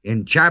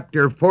in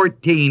chapter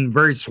 14,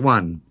 verse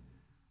 1,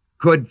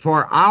 could,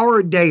 for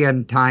our day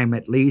and time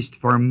at least,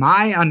 for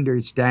my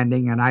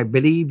understanding, and I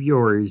believe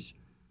yours,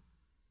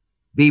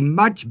 be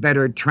much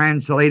better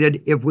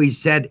translated if we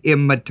said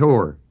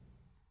immature.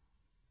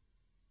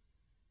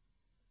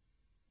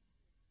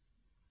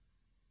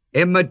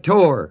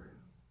 Immature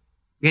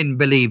in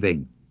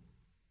believing.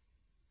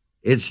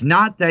 It's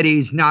not that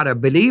he's not a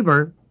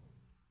believer,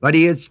 but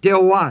he is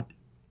still what?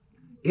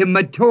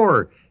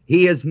 Immature.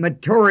 He is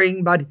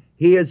maturing, but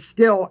he is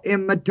still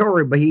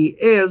immature, but he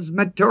is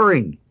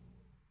maturing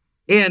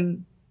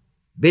in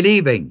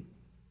believing.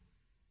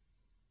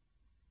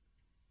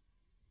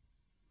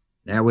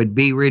 There would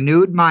be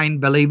renewed mind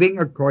believing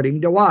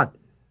according to what?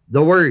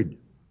 The Word.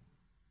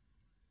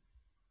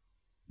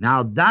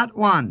 Now that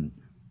one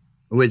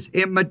who is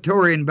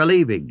immature in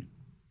believing,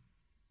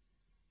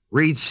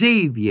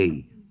 receive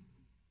ye.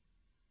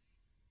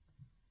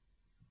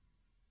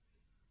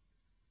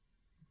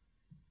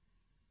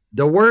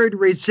 The word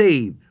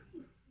receive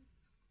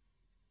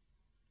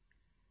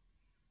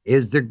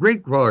is the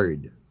Greek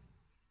word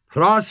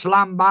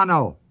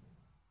proslambano,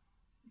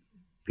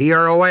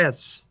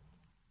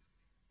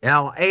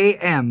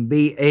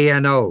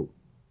 P-R-O-S-L-A-M-B-A-N-O.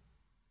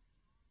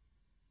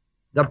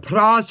 The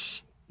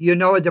pros, you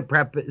know, is the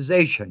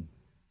preposition,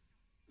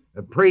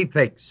 the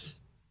prefix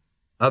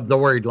of the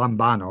word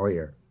lambano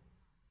here.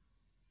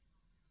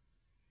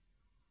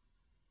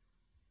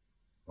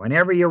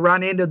 Whenever you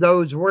run into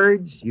those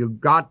words, you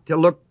got to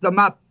look them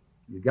up.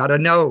 You got to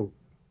know.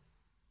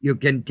 You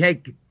can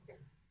take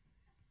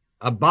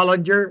a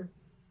Bullinger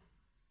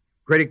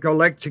Critical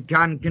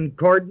Lexicon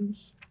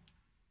Concordance.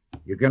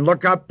 You can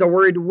look up the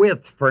word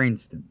with, for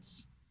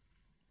instance.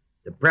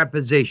 The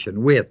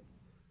preposition with.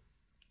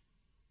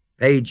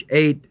 Page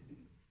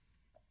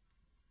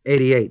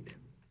 888.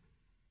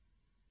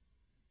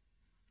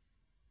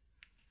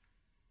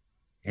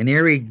 And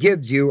here he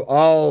gives you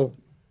all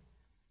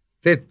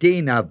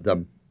 15 of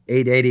them,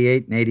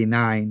 888 and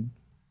 89,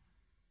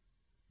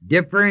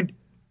 different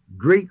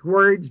Greek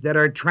words that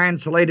are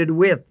translated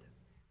with.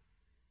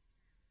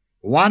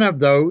 One of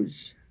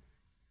those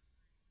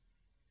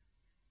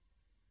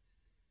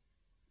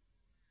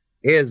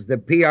is the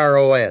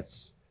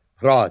P-R-O-S,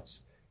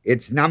 pros.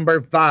 It's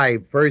number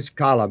 5, first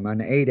column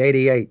on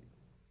 888.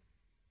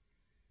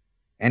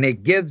 And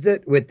it gives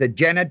it with the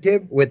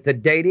genitive, with the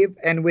dative,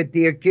 and with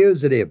the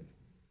accusative.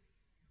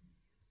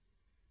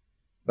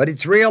 But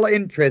it's real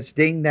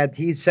interesting that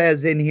he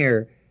says in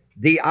here,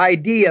 the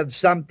idea of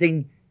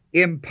something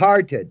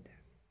imparted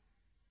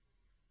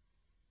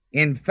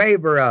in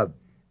favor of,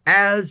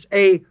 as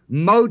a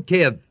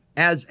motive,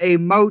 as a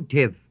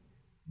motive.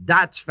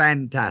 That's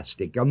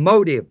fantastic, a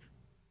motive.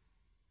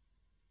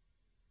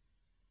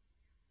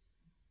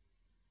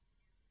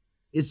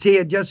 You see,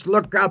 you just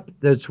look up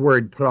this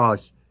word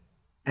pros,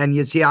 and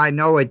you see, I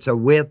know it's a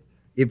with.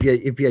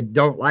 If you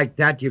don't like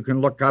that, you can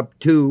look up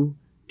to,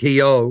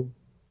 T-O,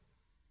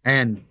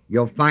 and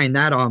you'll find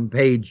that on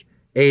page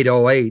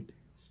 808,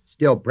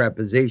 still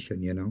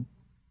preposition, you know.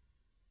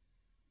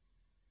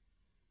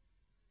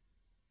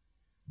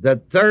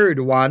 The third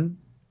one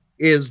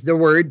is the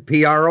word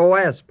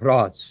P-R-O-S,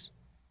 pros.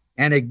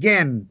 And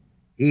again,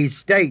 he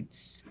states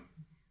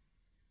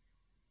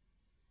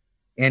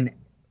in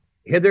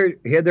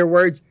hither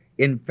words,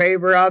 in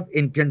favor of,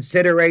 in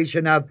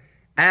consideration of,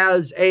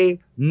 as a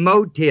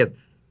motive.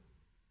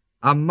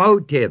 A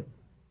motive.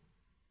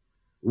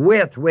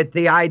 With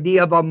the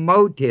idea of a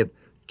motive.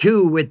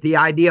 To, with the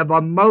idea of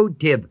a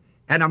motive.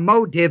 And a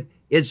motive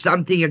is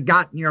something you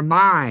got in your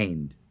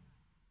mind.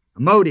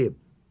 A motive.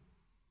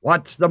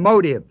 What's the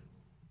motive?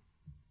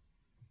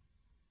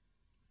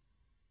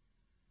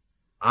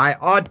 I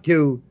ought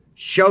to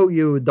show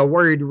you the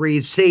word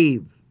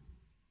receive,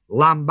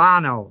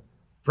 lambano,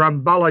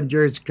 from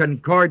Bullinger's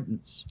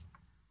Concordance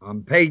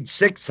on page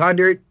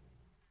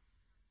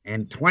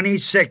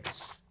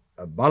 626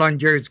 of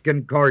Bullinger's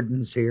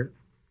Concordance here.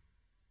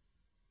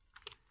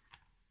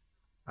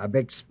 I've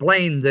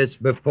explained this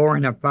before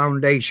in a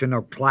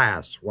foundational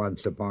class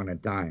once upon a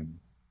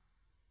time.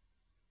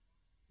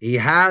 He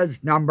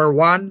has, number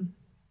 1,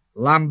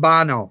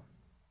 lambano.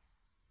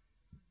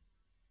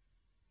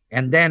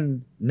 And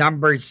then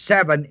number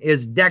 7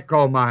 is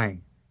decomai.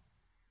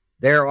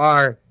 There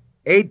are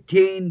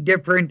 18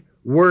 different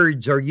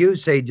words or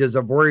usages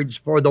of words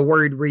for the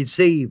word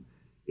receive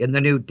in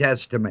the New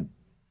Testament.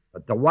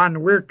 But the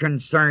one we're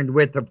concerned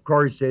with, of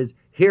course, is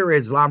here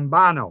is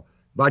lambano.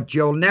 But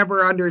you'll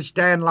never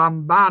understand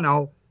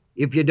lambano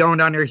if you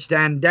don't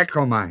understand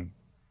decomai.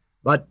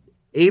 But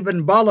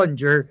even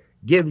Bullinger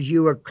gives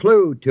you a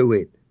clue to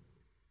it.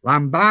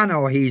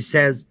 Lambano, he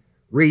says,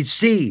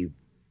 receive,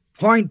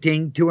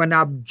 pointing to an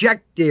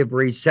objective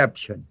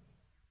reception.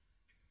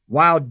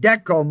 while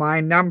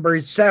decomai,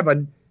 number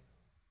 7,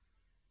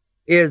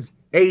 is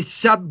a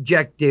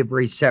subjective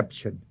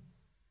reception.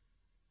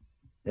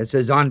 This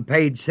is on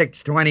page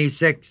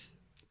 626.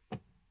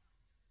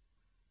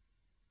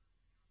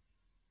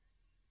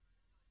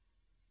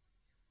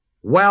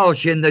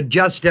 Welsh in The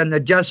Just and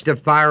the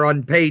Justifier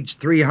on page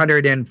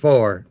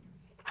 304.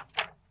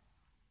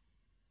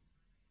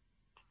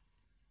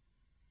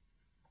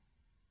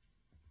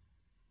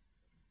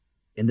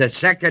 In the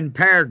second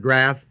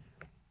paragraph,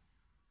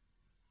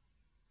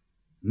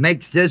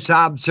 makes this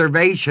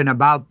observation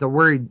about the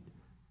word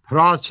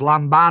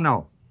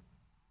proslambano.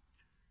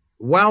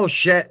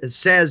 Welsh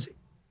says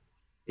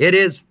it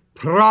is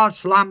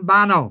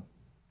proslambano,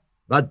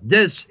 but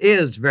this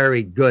is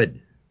very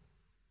good.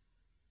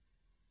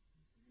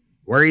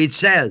 Where he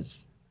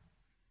says,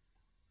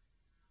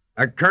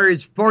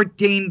 occurs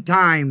 14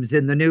 times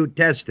in the New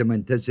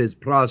Testament, this is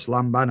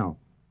proslambano.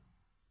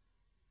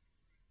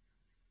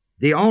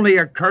 The only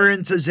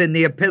occurrences in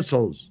the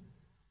epistles,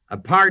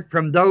 apart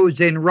from those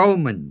in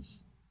Romans,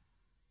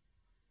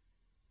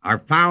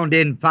 are found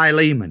in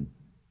Philemon.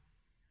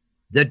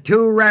 The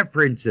two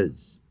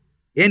references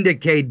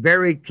indicate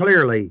very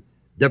clearly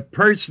the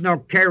personal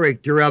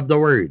character of the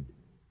word.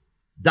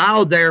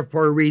 Thou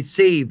therefore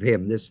receive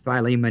him, this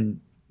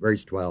Philemon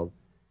verse 12.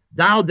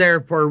 Thou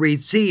therefore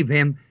receive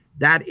him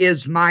that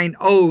is mine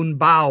own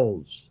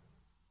bowels.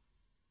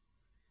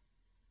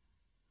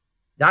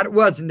 That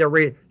wasn't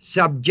a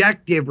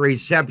subjective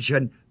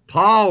reception,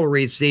 Paul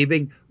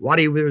receiving what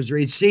he was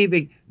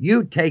receiving.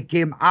 You take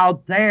him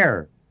out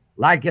there,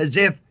 like as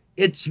if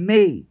it's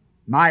me,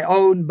 my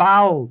own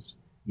bowels.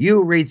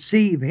 You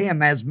receive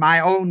him as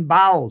my own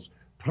bowels,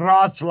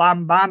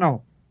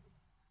 proslambano.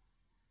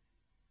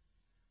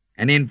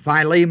 And in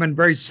Philemon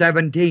verse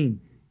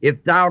 17,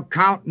 if thou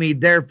count me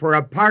therefore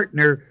a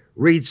partner,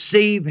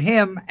 receive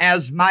him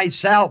as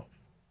myself,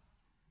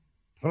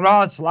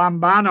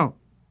 proslambano.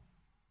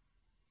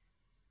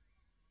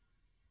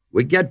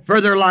 We get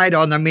further light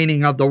on the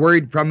meaning of the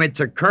word from its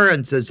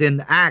occurrences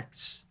in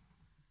Acts.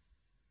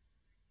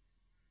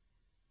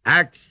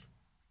 Acts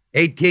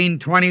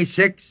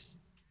 18:26.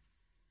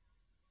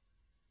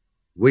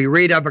 We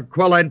read of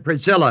Aquila and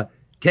Priscilla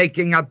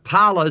taking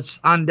Apollos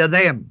unto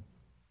them.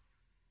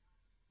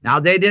 Now,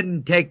 they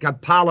didn't take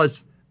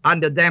Apollos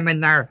unto them in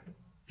their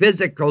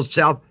physical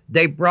self.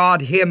 They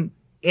brought him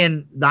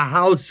in the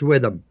house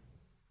with them.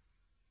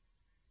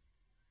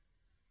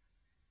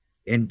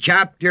 In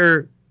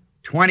chapter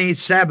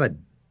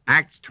 27,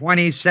 Acts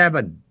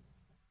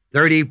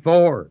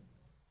 27:34,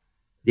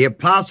 the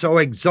apostle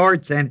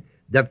exhorts and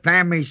the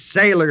famished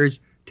sailors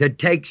to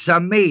take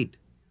some meat.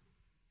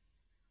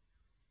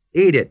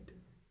 Eat it.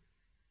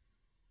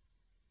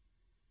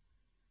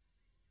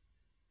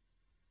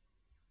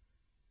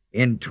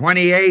 In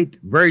 28,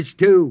 verse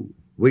 2,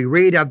 we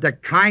read of the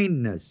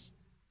kindness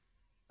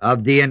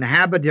of the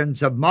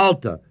inhabitants of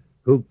Malta,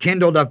 who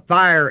kindled a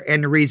fire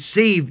and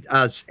received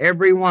us,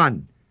 every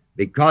one,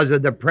 because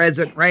of the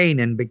present rain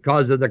and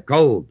because of the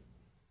cold.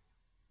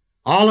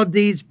 All of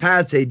these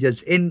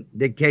passages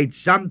indicate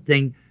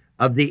something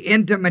of the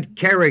intimate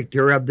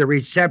character of the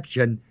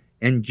reception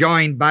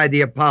enjoined by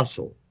the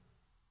apostle.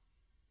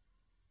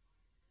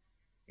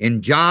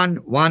 In John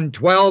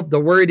 1:12, the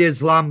word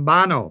is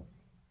lambano,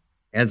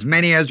 as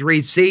many as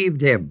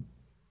received him,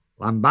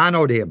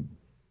 lambanoed him,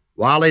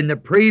 while in the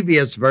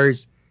previous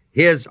verse,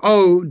 his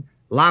own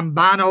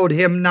lambanoed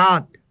him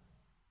not.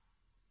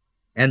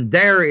 And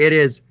there it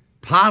is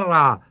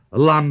para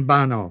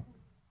lambano.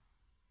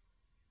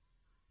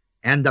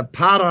 And the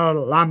para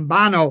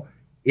lambano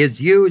is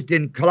used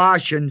in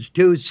Colossians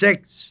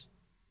 2:6.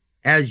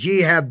 As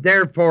ye have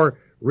therefore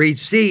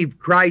received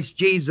Christ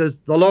Jesus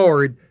the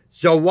Lord,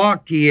 so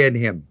walk ye in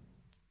him.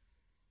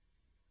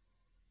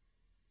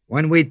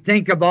 When we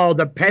think of all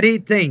the petty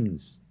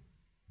things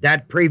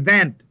that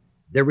prevent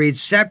the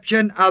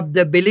reception of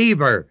the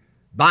believer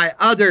by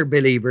other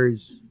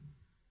believers,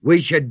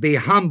 we should be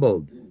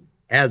humbled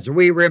as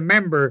we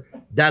remember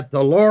that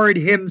the Lord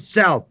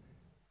himself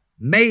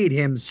made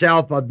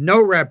himself of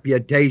no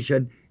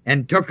reputation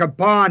and took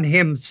upon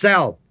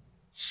himself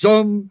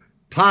sum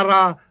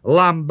para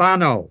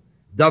lambano,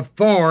 the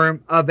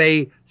form of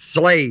a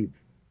slave.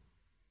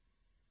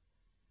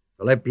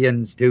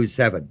 Philippians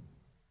 2:7.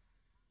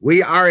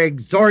 We are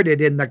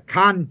exhorted in the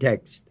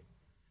context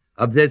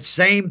of this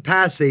same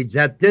passage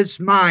that this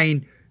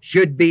mind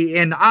should be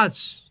in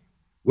us,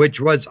 which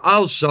was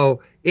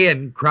also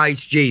in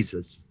Christ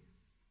Jesus.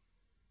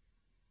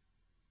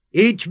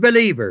 Each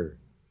believer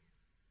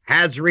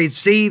has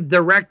received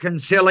the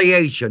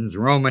reconciliations,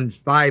 Romans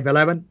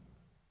 5:11.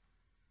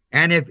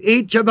 And if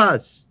each of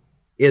us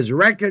is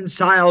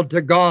reconciled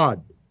to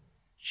God,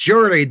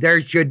 surely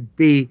there should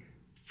be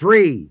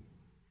free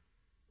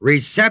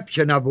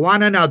reception of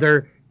one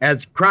another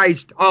as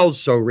Christ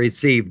also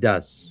received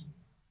us.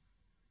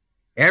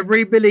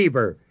 Every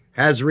believer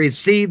has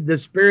received the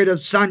spirit of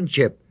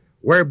sonship,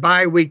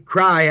 whereby we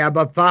cry,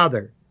 Abba,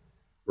 Father,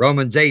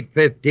 Romans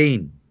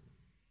 8:15.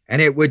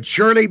 And it would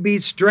surely be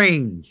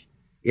strange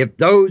if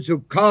those who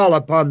call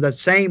upon the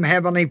same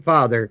Heavenly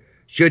Father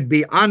should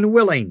be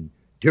unwilling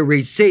to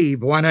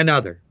receive one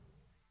another.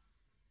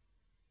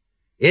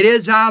 It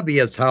is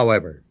obvious,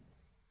 however,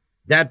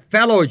 that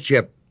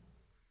fellowship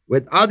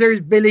with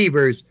other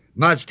believers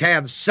must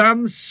have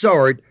some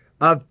sort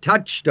of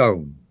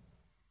touchstone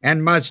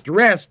and must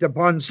rest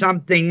upon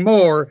something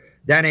more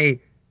than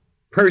a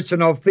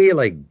personal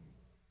feeling.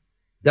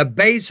 The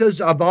basis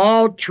of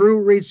all true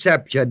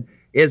reception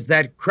is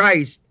that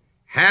Christ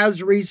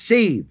has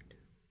received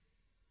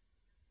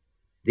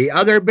the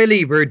other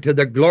believer to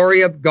the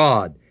glory of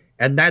God,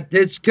 and that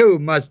this too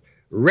must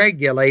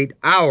regulate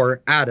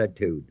our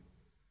attitude.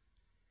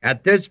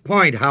 At this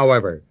point,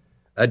 however,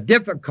 a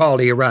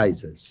difficulty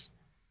arises.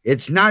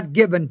 It's not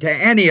given to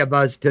any of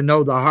us to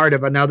know the heart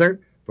of another,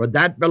 for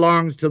that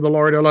belongs to the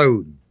Lord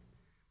alone.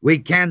 We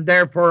can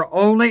therefore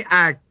only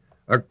act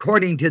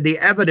according to the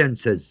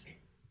evidences,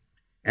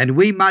 and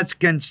we must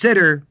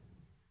consider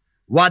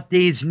what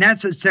these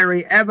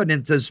necessary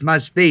evidences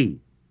must be.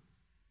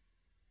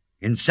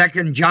 In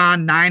 2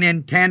 John 9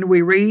 and 10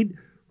 we read,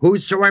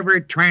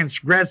 "Whosoever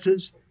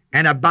transgresses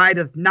and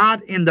abideth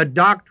not in the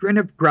doctrine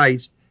of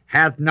Christ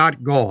hath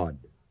not God.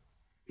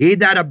 He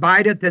that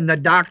abideth in the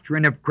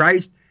doctrine of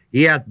Christ,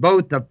 he hath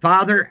both the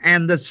Father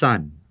and the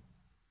Son.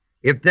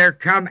 If there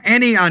come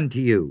any unto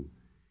you,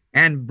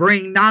 and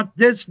bring not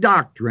this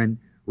doctrine,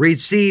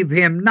 receive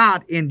him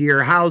not into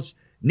your house,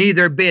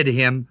 neither bid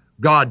him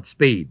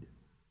Godspeed."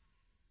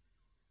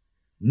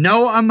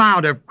 No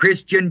amount of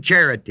Christian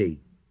charity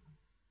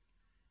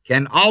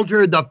can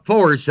alter the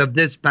force of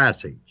this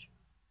passage.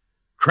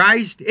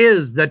 Christ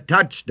is the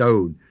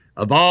touchstone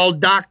of all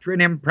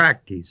doctrine and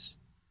practice.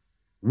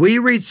 We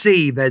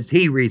receive as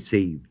he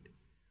received.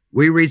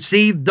 We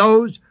receive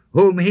those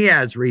whom he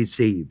has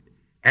received,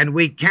 and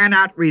we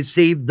cannot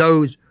receive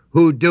those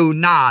who do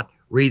not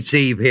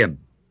receive him.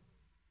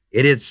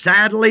 It is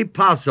sadly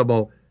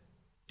possible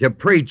to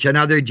preach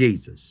another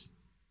Jesus,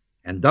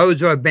 and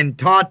those who have been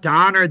taught to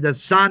honor the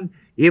Son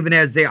even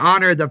as they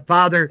honor the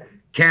Father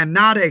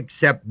cannot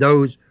accept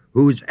those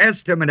whose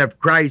estimate of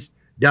Christ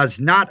does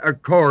not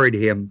accord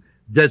him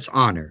this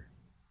honor.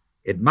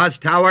 It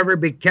must, however,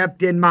 be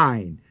kept in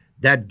mind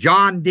that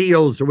John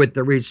deals with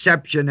the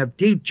reception of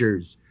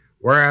teachers,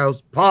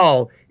 whereas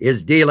Paul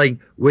is dealing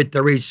with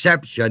the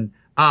reception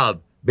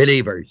of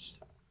believers.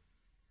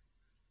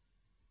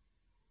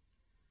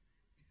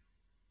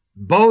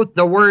 Both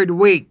the word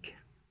weak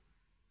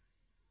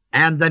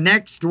and the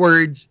next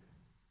words,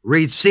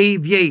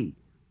 receive ye,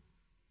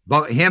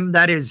 but him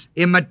that is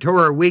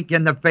immature, weak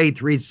in the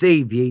faith,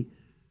 receive ye.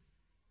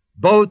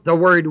 Both the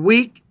word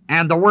weak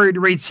and the word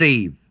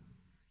receive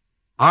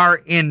are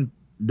in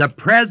the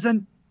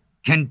present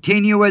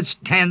continuous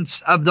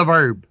tense of the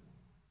verb.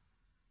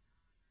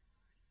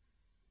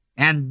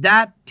 And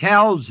that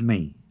tells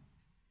me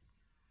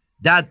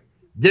that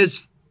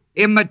this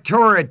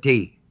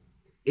immaturity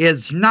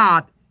is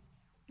not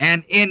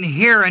an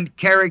inherent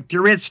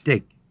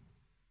characteristic.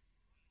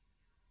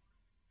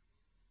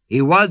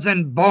 He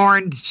wasn't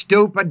born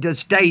stupid to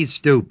stay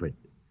stupid.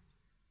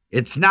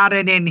 It's not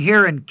an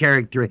inherent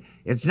character.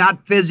 It's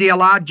not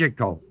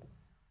physiological,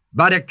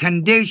 but a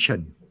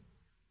condition.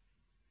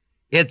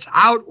 It's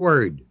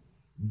outward,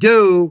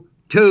 due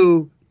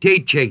to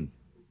teaching.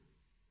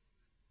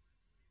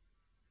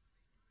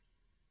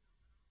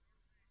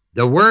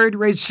 The word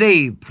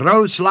receive,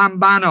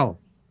 proslambano,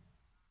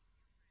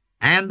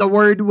 and the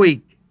word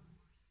weak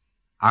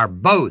are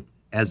both,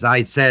 as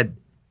I said,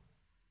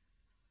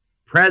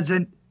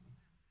 present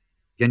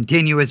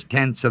continuous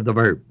tense of the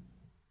verb.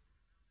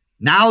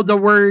 Now the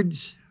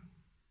words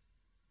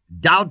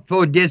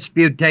doubtful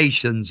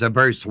disputations of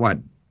verse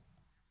 1.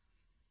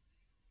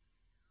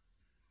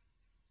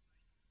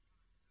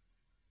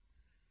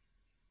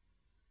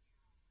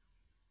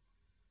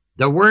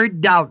 The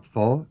word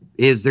doubtful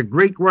is the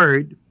Greek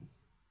word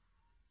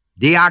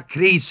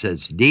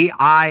diakrisis,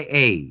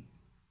 D-I-A-K-R-I-S-I-S.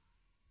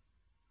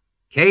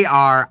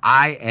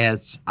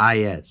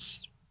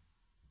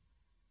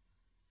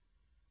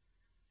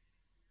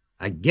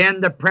 Again,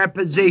 the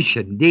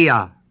preposition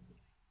dia,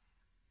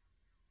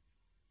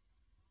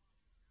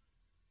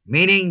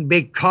 meaning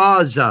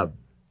because of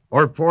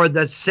or for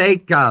the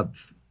sake of.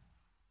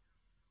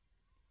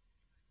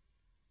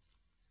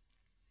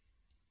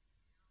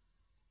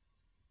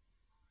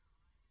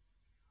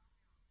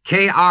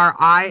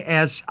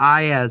 K-R-I-S-I-S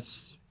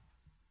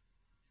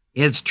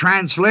is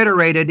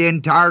transliterated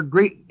into our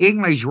Greek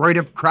English word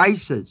of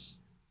crisis.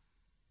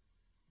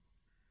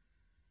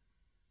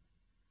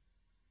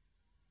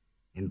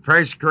 In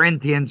 1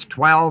 Corinthians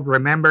 12,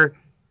 remember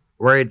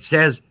where it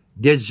says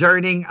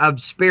discerning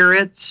of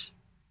spirits?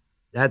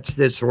 That's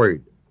this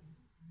word.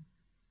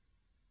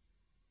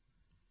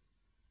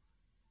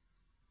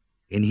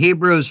 In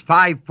Hebrews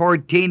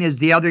 5:14 is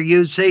the other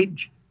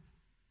usage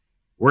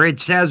where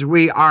it says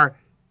we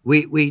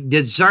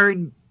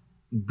discern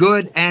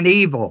good and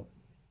evil.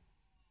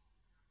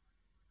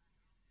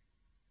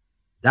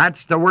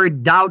 That's the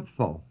word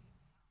doubtful.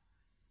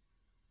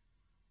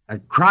 A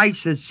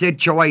crisis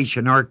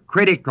situation or a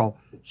critical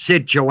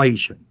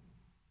situation.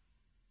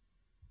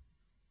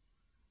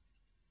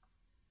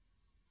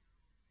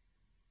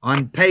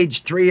 on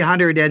page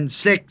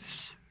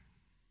 306,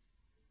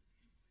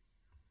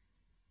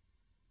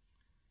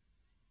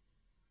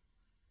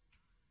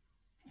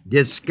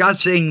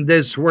 discussing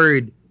this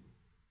word,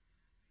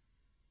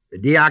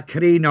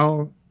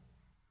 diakrino,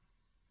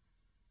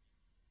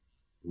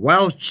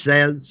 Welch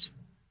says,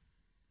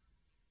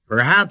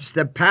 perhaps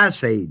the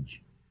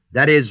passage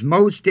that is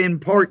most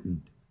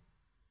important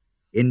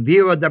in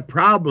view of the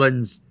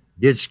problems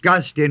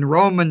discussed in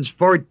Romans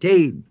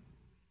 14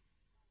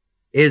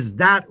 is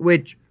that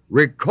which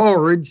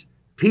records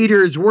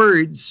Peter's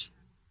words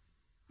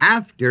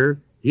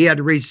after he had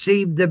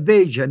received the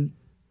vision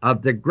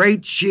of the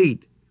great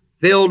sheet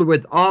filled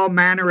with all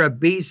manner of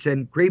beasts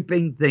and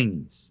creeping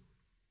things,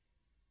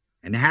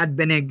 and had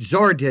been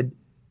exhorted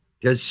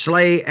to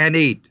slay and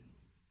eat.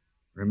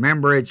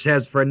 Remember, it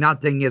says, for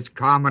nothing is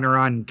common or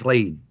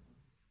unclean.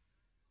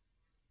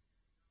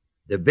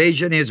 The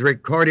vision is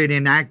recorded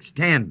in Acts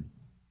 10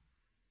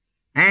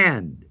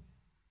 and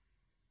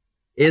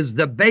is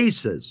the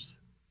basis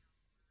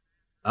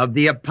of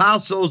the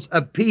apostles'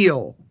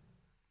 appeal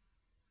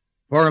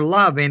for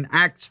love in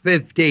Acts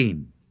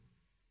 15.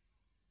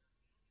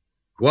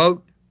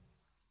 Quote,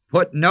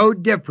 put no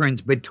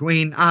difference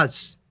between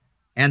us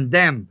and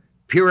them,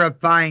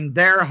 purifying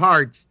their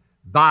hearts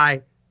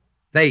by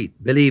faith,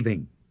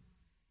 believing.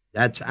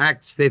 That's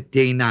Acts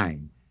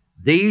 15:9.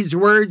 These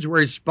words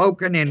were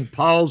spoken in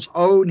Paul's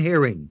own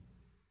hearing,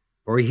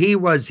 for he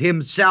was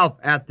himself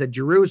at the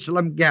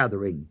Jerusalem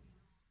gathering,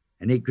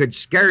 and he could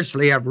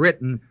scarcely have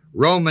written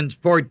Romans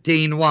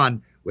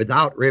 14:1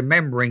 without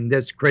remembering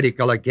this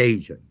critical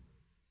occasion.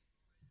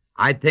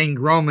 I think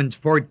Romans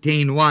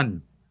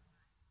 14:1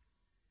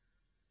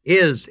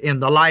 is in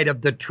the light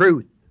of the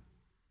truth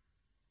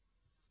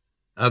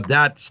of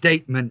that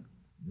statement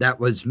that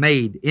was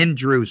made in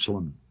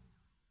Jerusalem.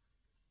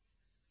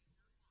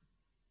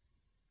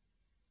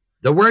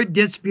 The word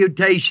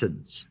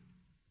disputations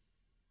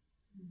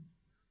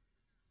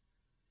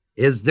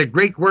is the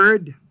Greek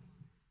word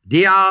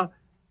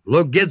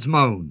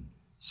dialogismon,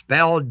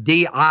 spelled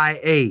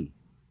D-I-A-L-O-G-I-S-M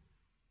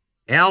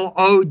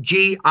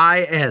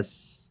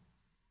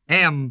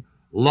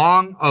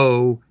long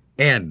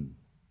O-N.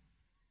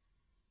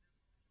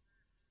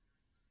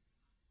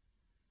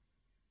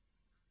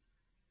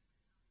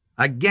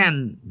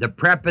 Again, the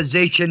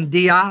preposition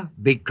dia,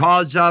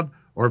 because of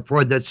or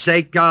for the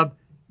sake of,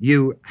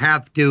 you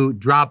have to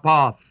drop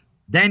off.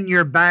 Then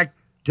you're back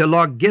to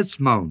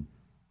logismon,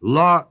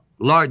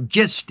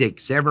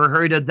 logistics. Ever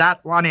heard of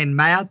that one in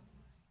math?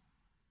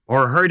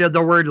 Or heard of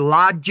the word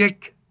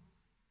logic?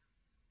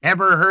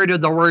 Ever heard of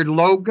the word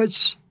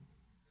logos?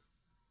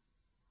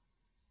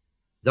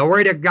 The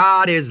Word of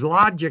God is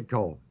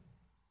logical.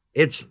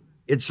 Its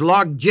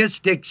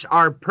logistics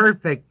are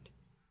perfect.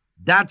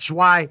 That's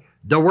why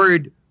the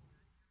word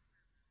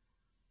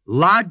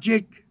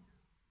logic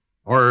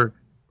or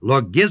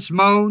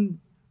logismon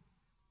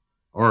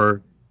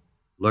or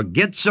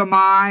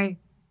logizomai,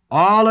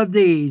 all of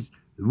these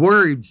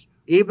words,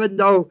 even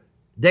though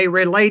they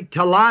relate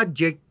to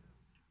logic,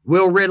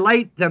 will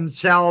relate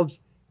themselves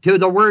to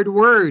the word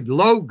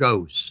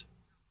logos.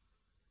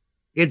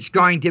 It's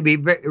going to be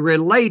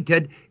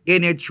related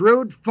in its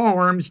root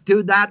forms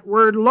to that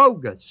word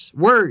logos,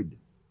 word.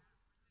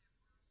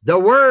 The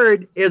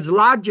word is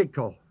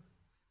logical.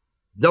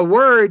 The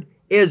word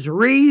is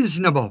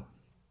reasonable.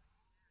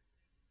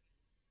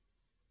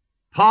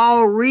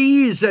 Paul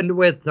reasoned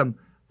with them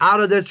out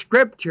of the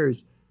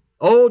Scriptures.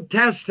 Old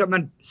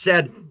Testament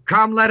said,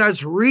 come, let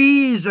us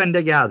reason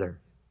together.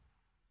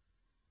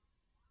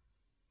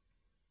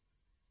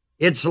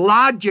 It's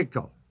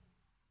logical.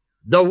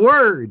 The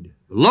word,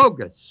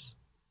 logos,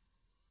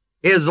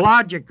 is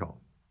logical.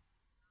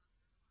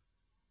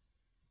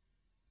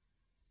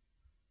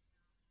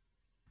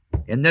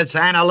 In this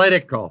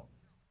analytical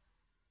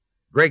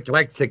Greek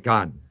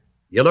lexicon,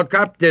 you look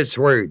up this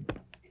word,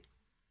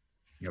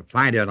 you'll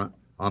find it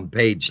on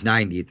page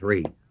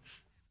 93.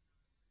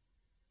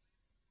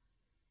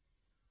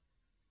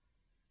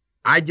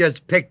 I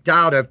just picked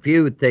out a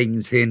few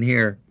things in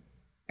here,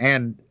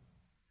 and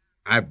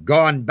I've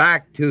gone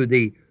back to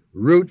the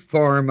root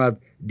form of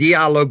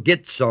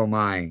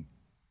dialogizomai,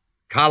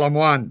 column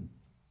 1.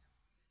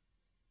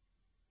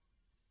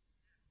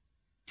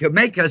 To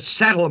make a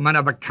settlement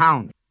of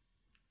account,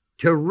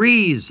 to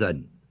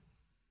reason,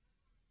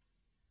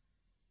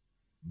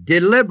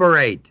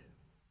 deliberate,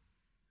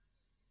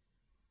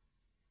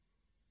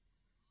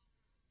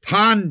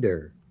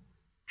 ponder,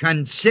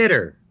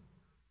 consider.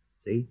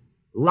 See?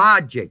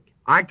 Logic.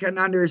 I can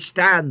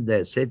understand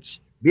this. It's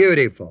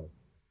beautiful.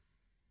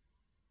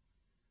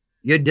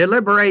 You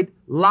deliberate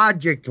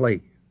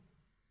logically.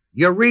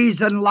 You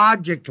reason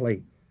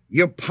logically.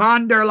 You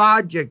ponder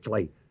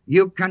logically.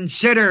 You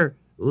consider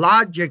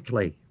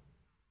logically.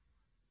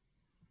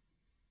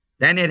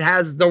 Then it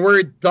has the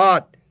word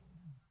thought.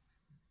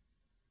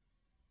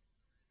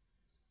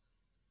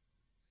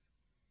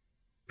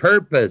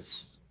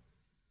 Purpose,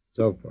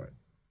 so forth.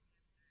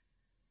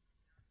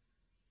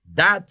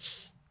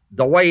 That's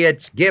the way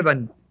it's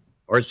given,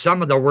 or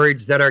some of the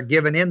words that are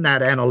given in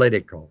that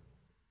analytical.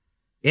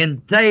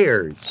 In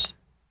Thayer's,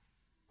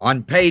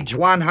 on page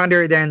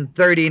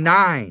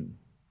 139,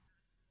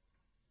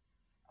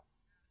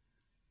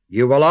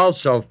 you will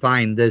also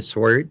find this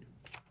word.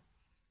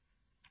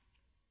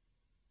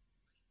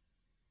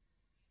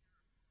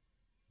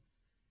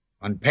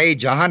 On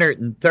page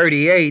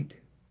 138,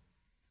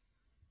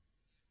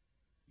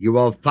 you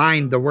will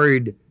find the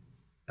word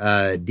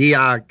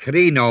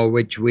diakrino,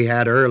 which we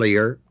had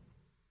earlier.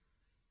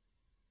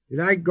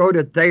 Did I go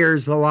to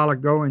Thayer's a while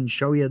ago and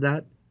show you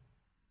that?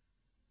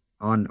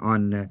 On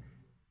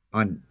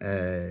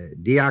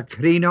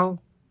diakrino?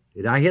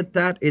 Did I hit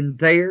that in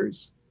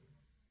Thayer's?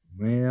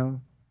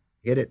 Well,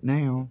 hit it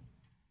now.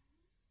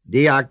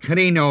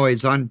 Diakrino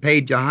is on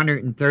page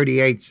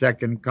 138,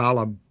 second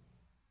column.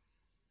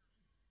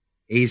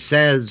 He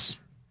says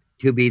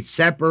to be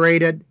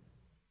separated,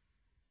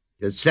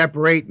 to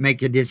separate,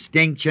 make a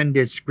distinction,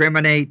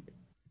 discriminate,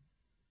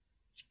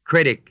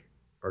 critic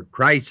or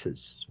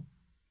crisis.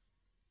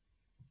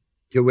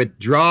 To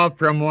withdraw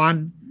from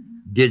one,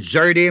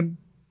 desert him.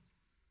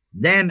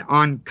 Then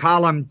on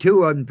column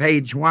 2 on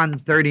page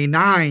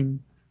 139,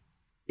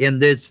 in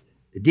this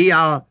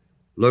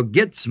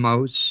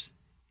dialogismos,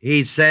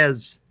 he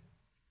says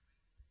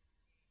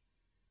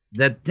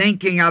the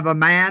thinking of a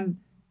man,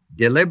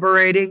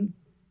 deliberating,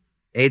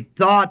 a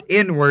thought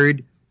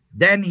inward,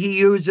 then he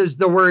uses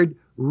the word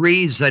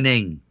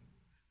reasoning.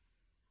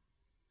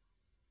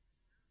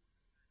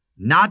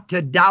 Not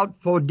to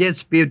doubtful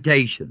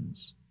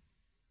disputations.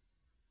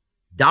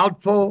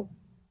 Doubtful,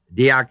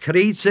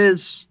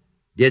 diakrisis,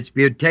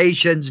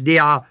 disputations,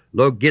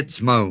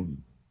 dialogismon.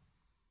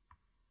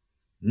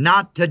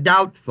 Not to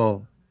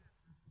doubtful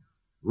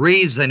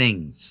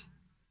reasonings.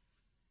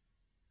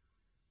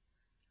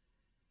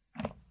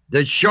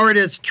 The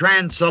shortest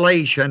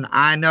translation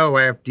I know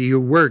after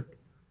you work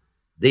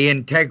the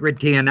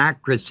integrity and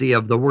accuracy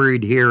of the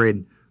word here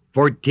in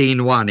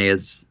 14:1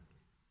 is,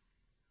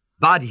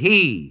 but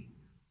he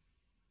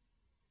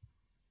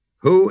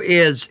who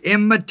is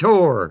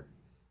immature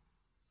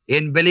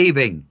in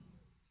believing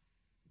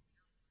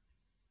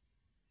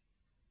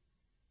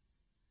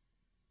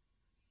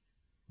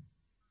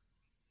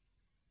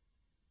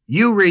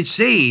you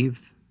receive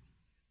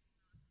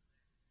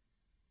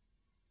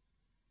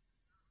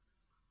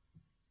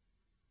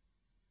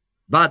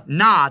but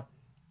not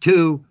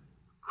to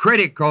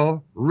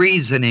critical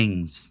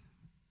reasonings.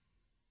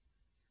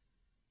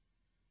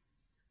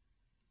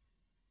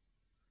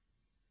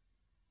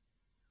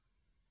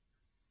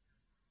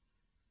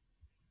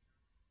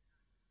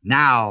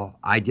 Now,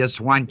 I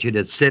just want you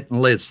to sit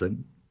and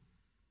listen,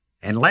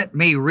 and let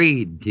me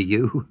read to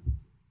you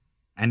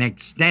an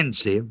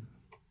extensive,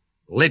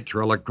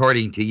 literal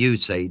according to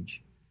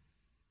usage,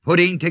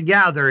 putting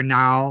together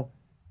now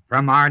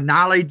from our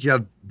knowledge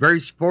of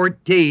verse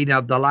 14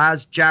 of the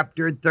last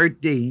chapter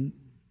 13,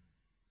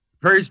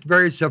 first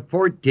verse of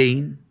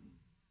 14,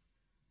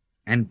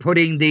 and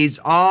putting these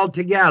all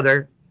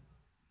together.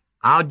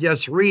 I'll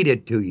just read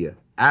it to you.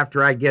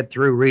 After I get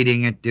through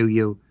reading it to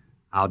you,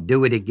 I'll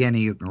do it again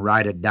and you can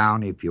write it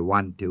down if you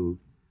want to.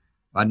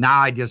 But now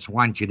I just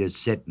want you to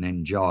sit and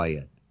enjoy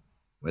it.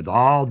 With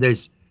all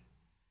this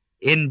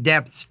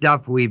in-depth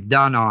stuff we've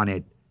done on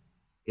it,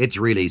 it's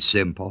really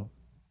simple,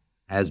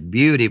 has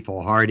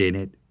beautiful heart in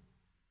it.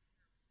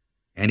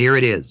 And here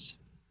it is.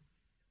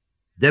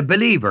 The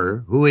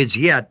believer who is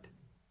yet,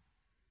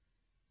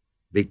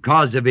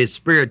 because of his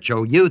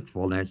spiritual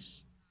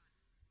youthfulness,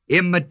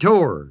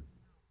 immature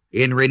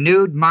in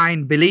renewed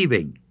mind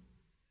believing,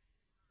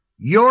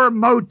 your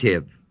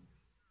motive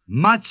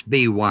must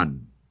be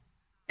one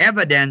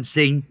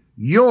evidencing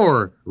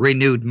your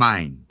renewed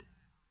mind,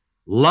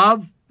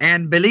 love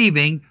and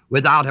believing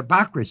without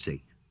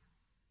hypocrisy,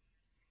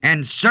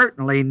 and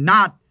certainly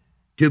not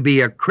to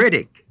be a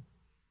critic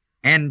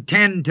and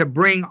tend to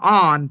bring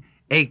on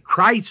a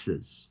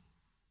crisis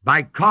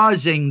by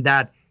causing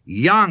that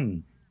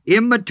young,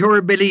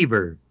 immature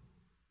believer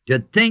to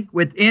think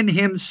within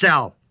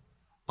himself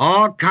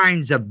all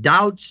kinds of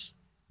doubts,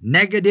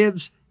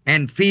 negatives,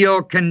 and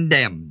feel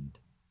condemned.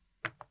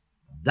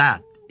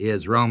 That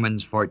is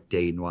Romans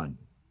 14:1.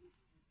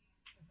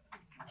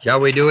 Shall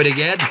we do it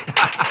again?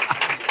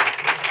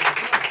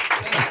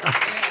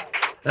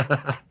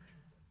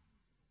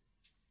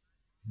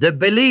 The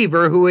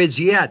believer who is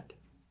yet,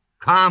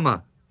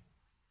 comma,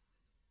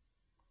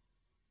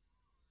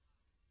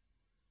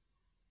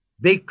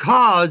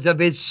 because of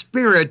his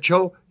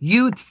spiritual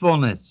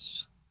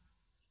youthfulness,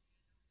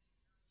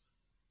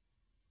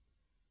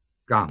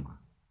 comma.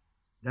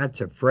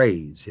 That's a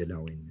phrase, you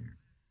know, in there.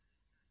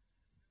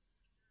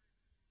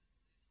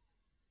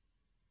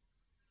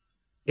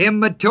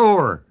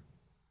 Immature.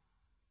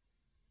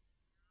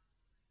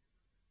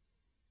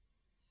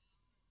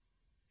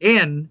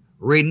 In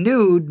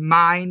renewed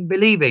mind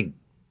believing.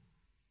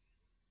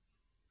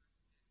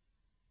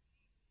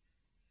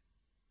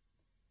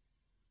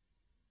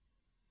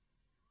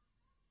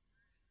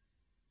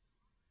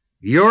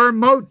 Your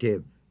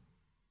motive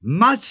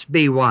must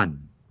be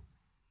one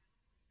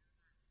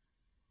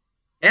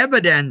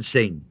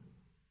evidencing,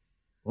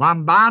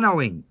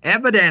 lambanoing,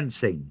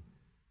 evidencing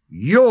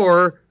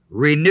your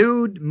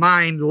renewed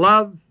mind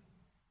love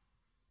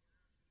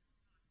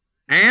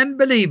and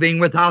believing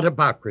without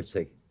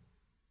hypocrisy.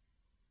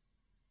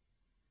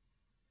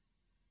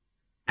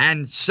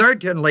 And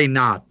certainly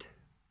not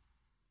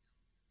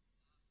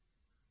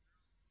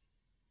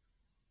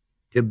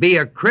to be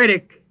a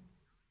critic,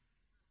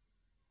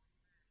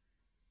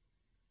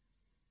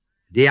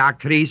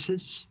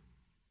 diakrisis,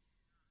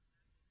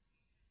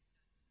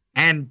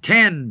 and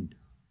tend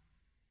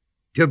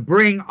to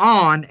bring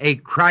on a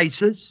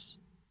crisis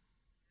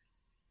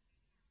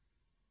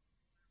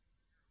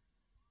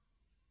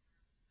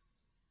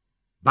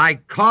by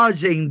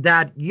causing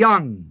that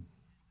young,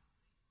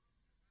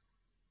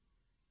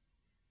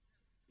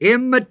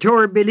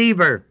 immature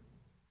believer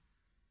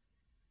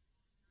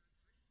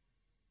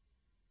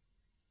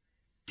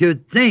to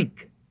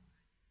think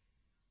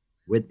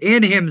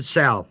within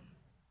himself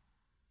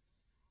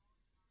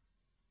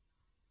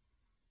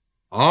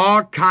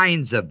all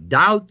kinds of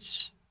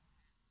doubts,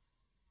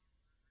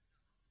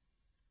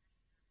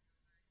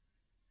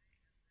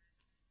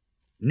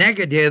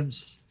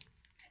 negatives,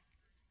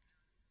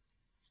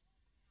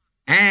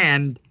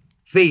 and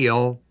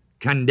feel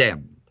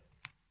condemned.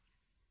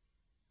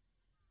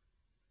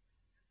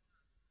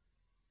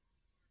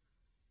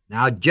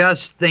 Now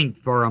just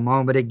think for a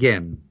moment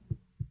again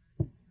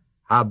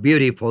how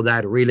beautiful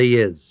that really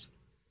is.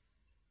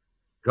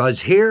 Because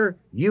here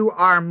you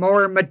are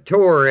more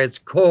mature as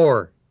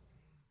core.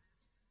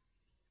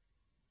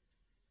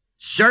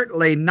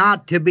 Certainly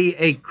not to be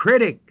a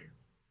critic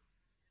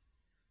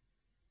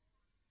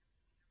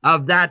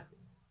of that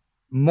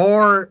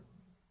more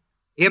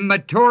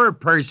immature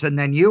person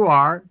than you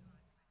are.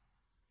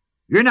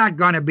 You're not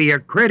going to be a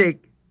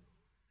critic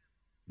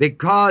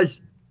because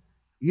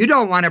you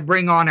don't want to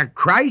bring on a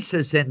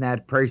crisis in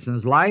that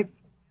person's life.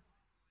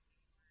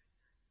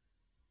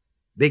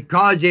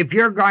 Because if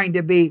you're going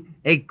to be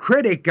a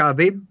critic of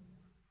him,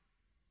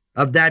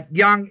 of that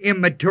young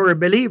immature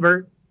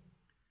believer,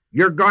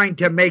 you're going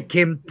to make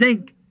him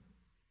think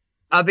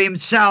of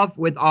himself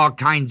with all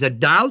kinds of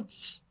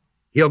doubts.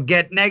 He'll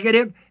get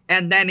negative,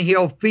 and then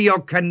he'll feel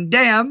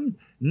condemned,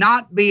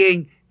 not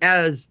being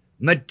as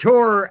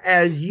mature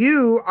as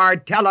you are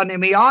telling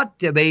him he ought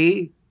to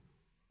be.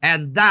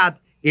 And that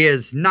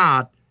is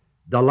not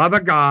the love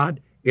of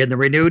God in the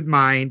renewed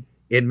mind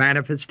in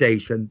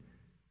manifestation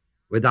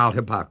without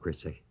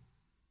hypocrisy.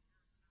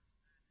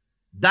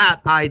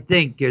 That, I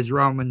think, is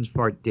Romans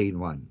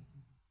 14:1.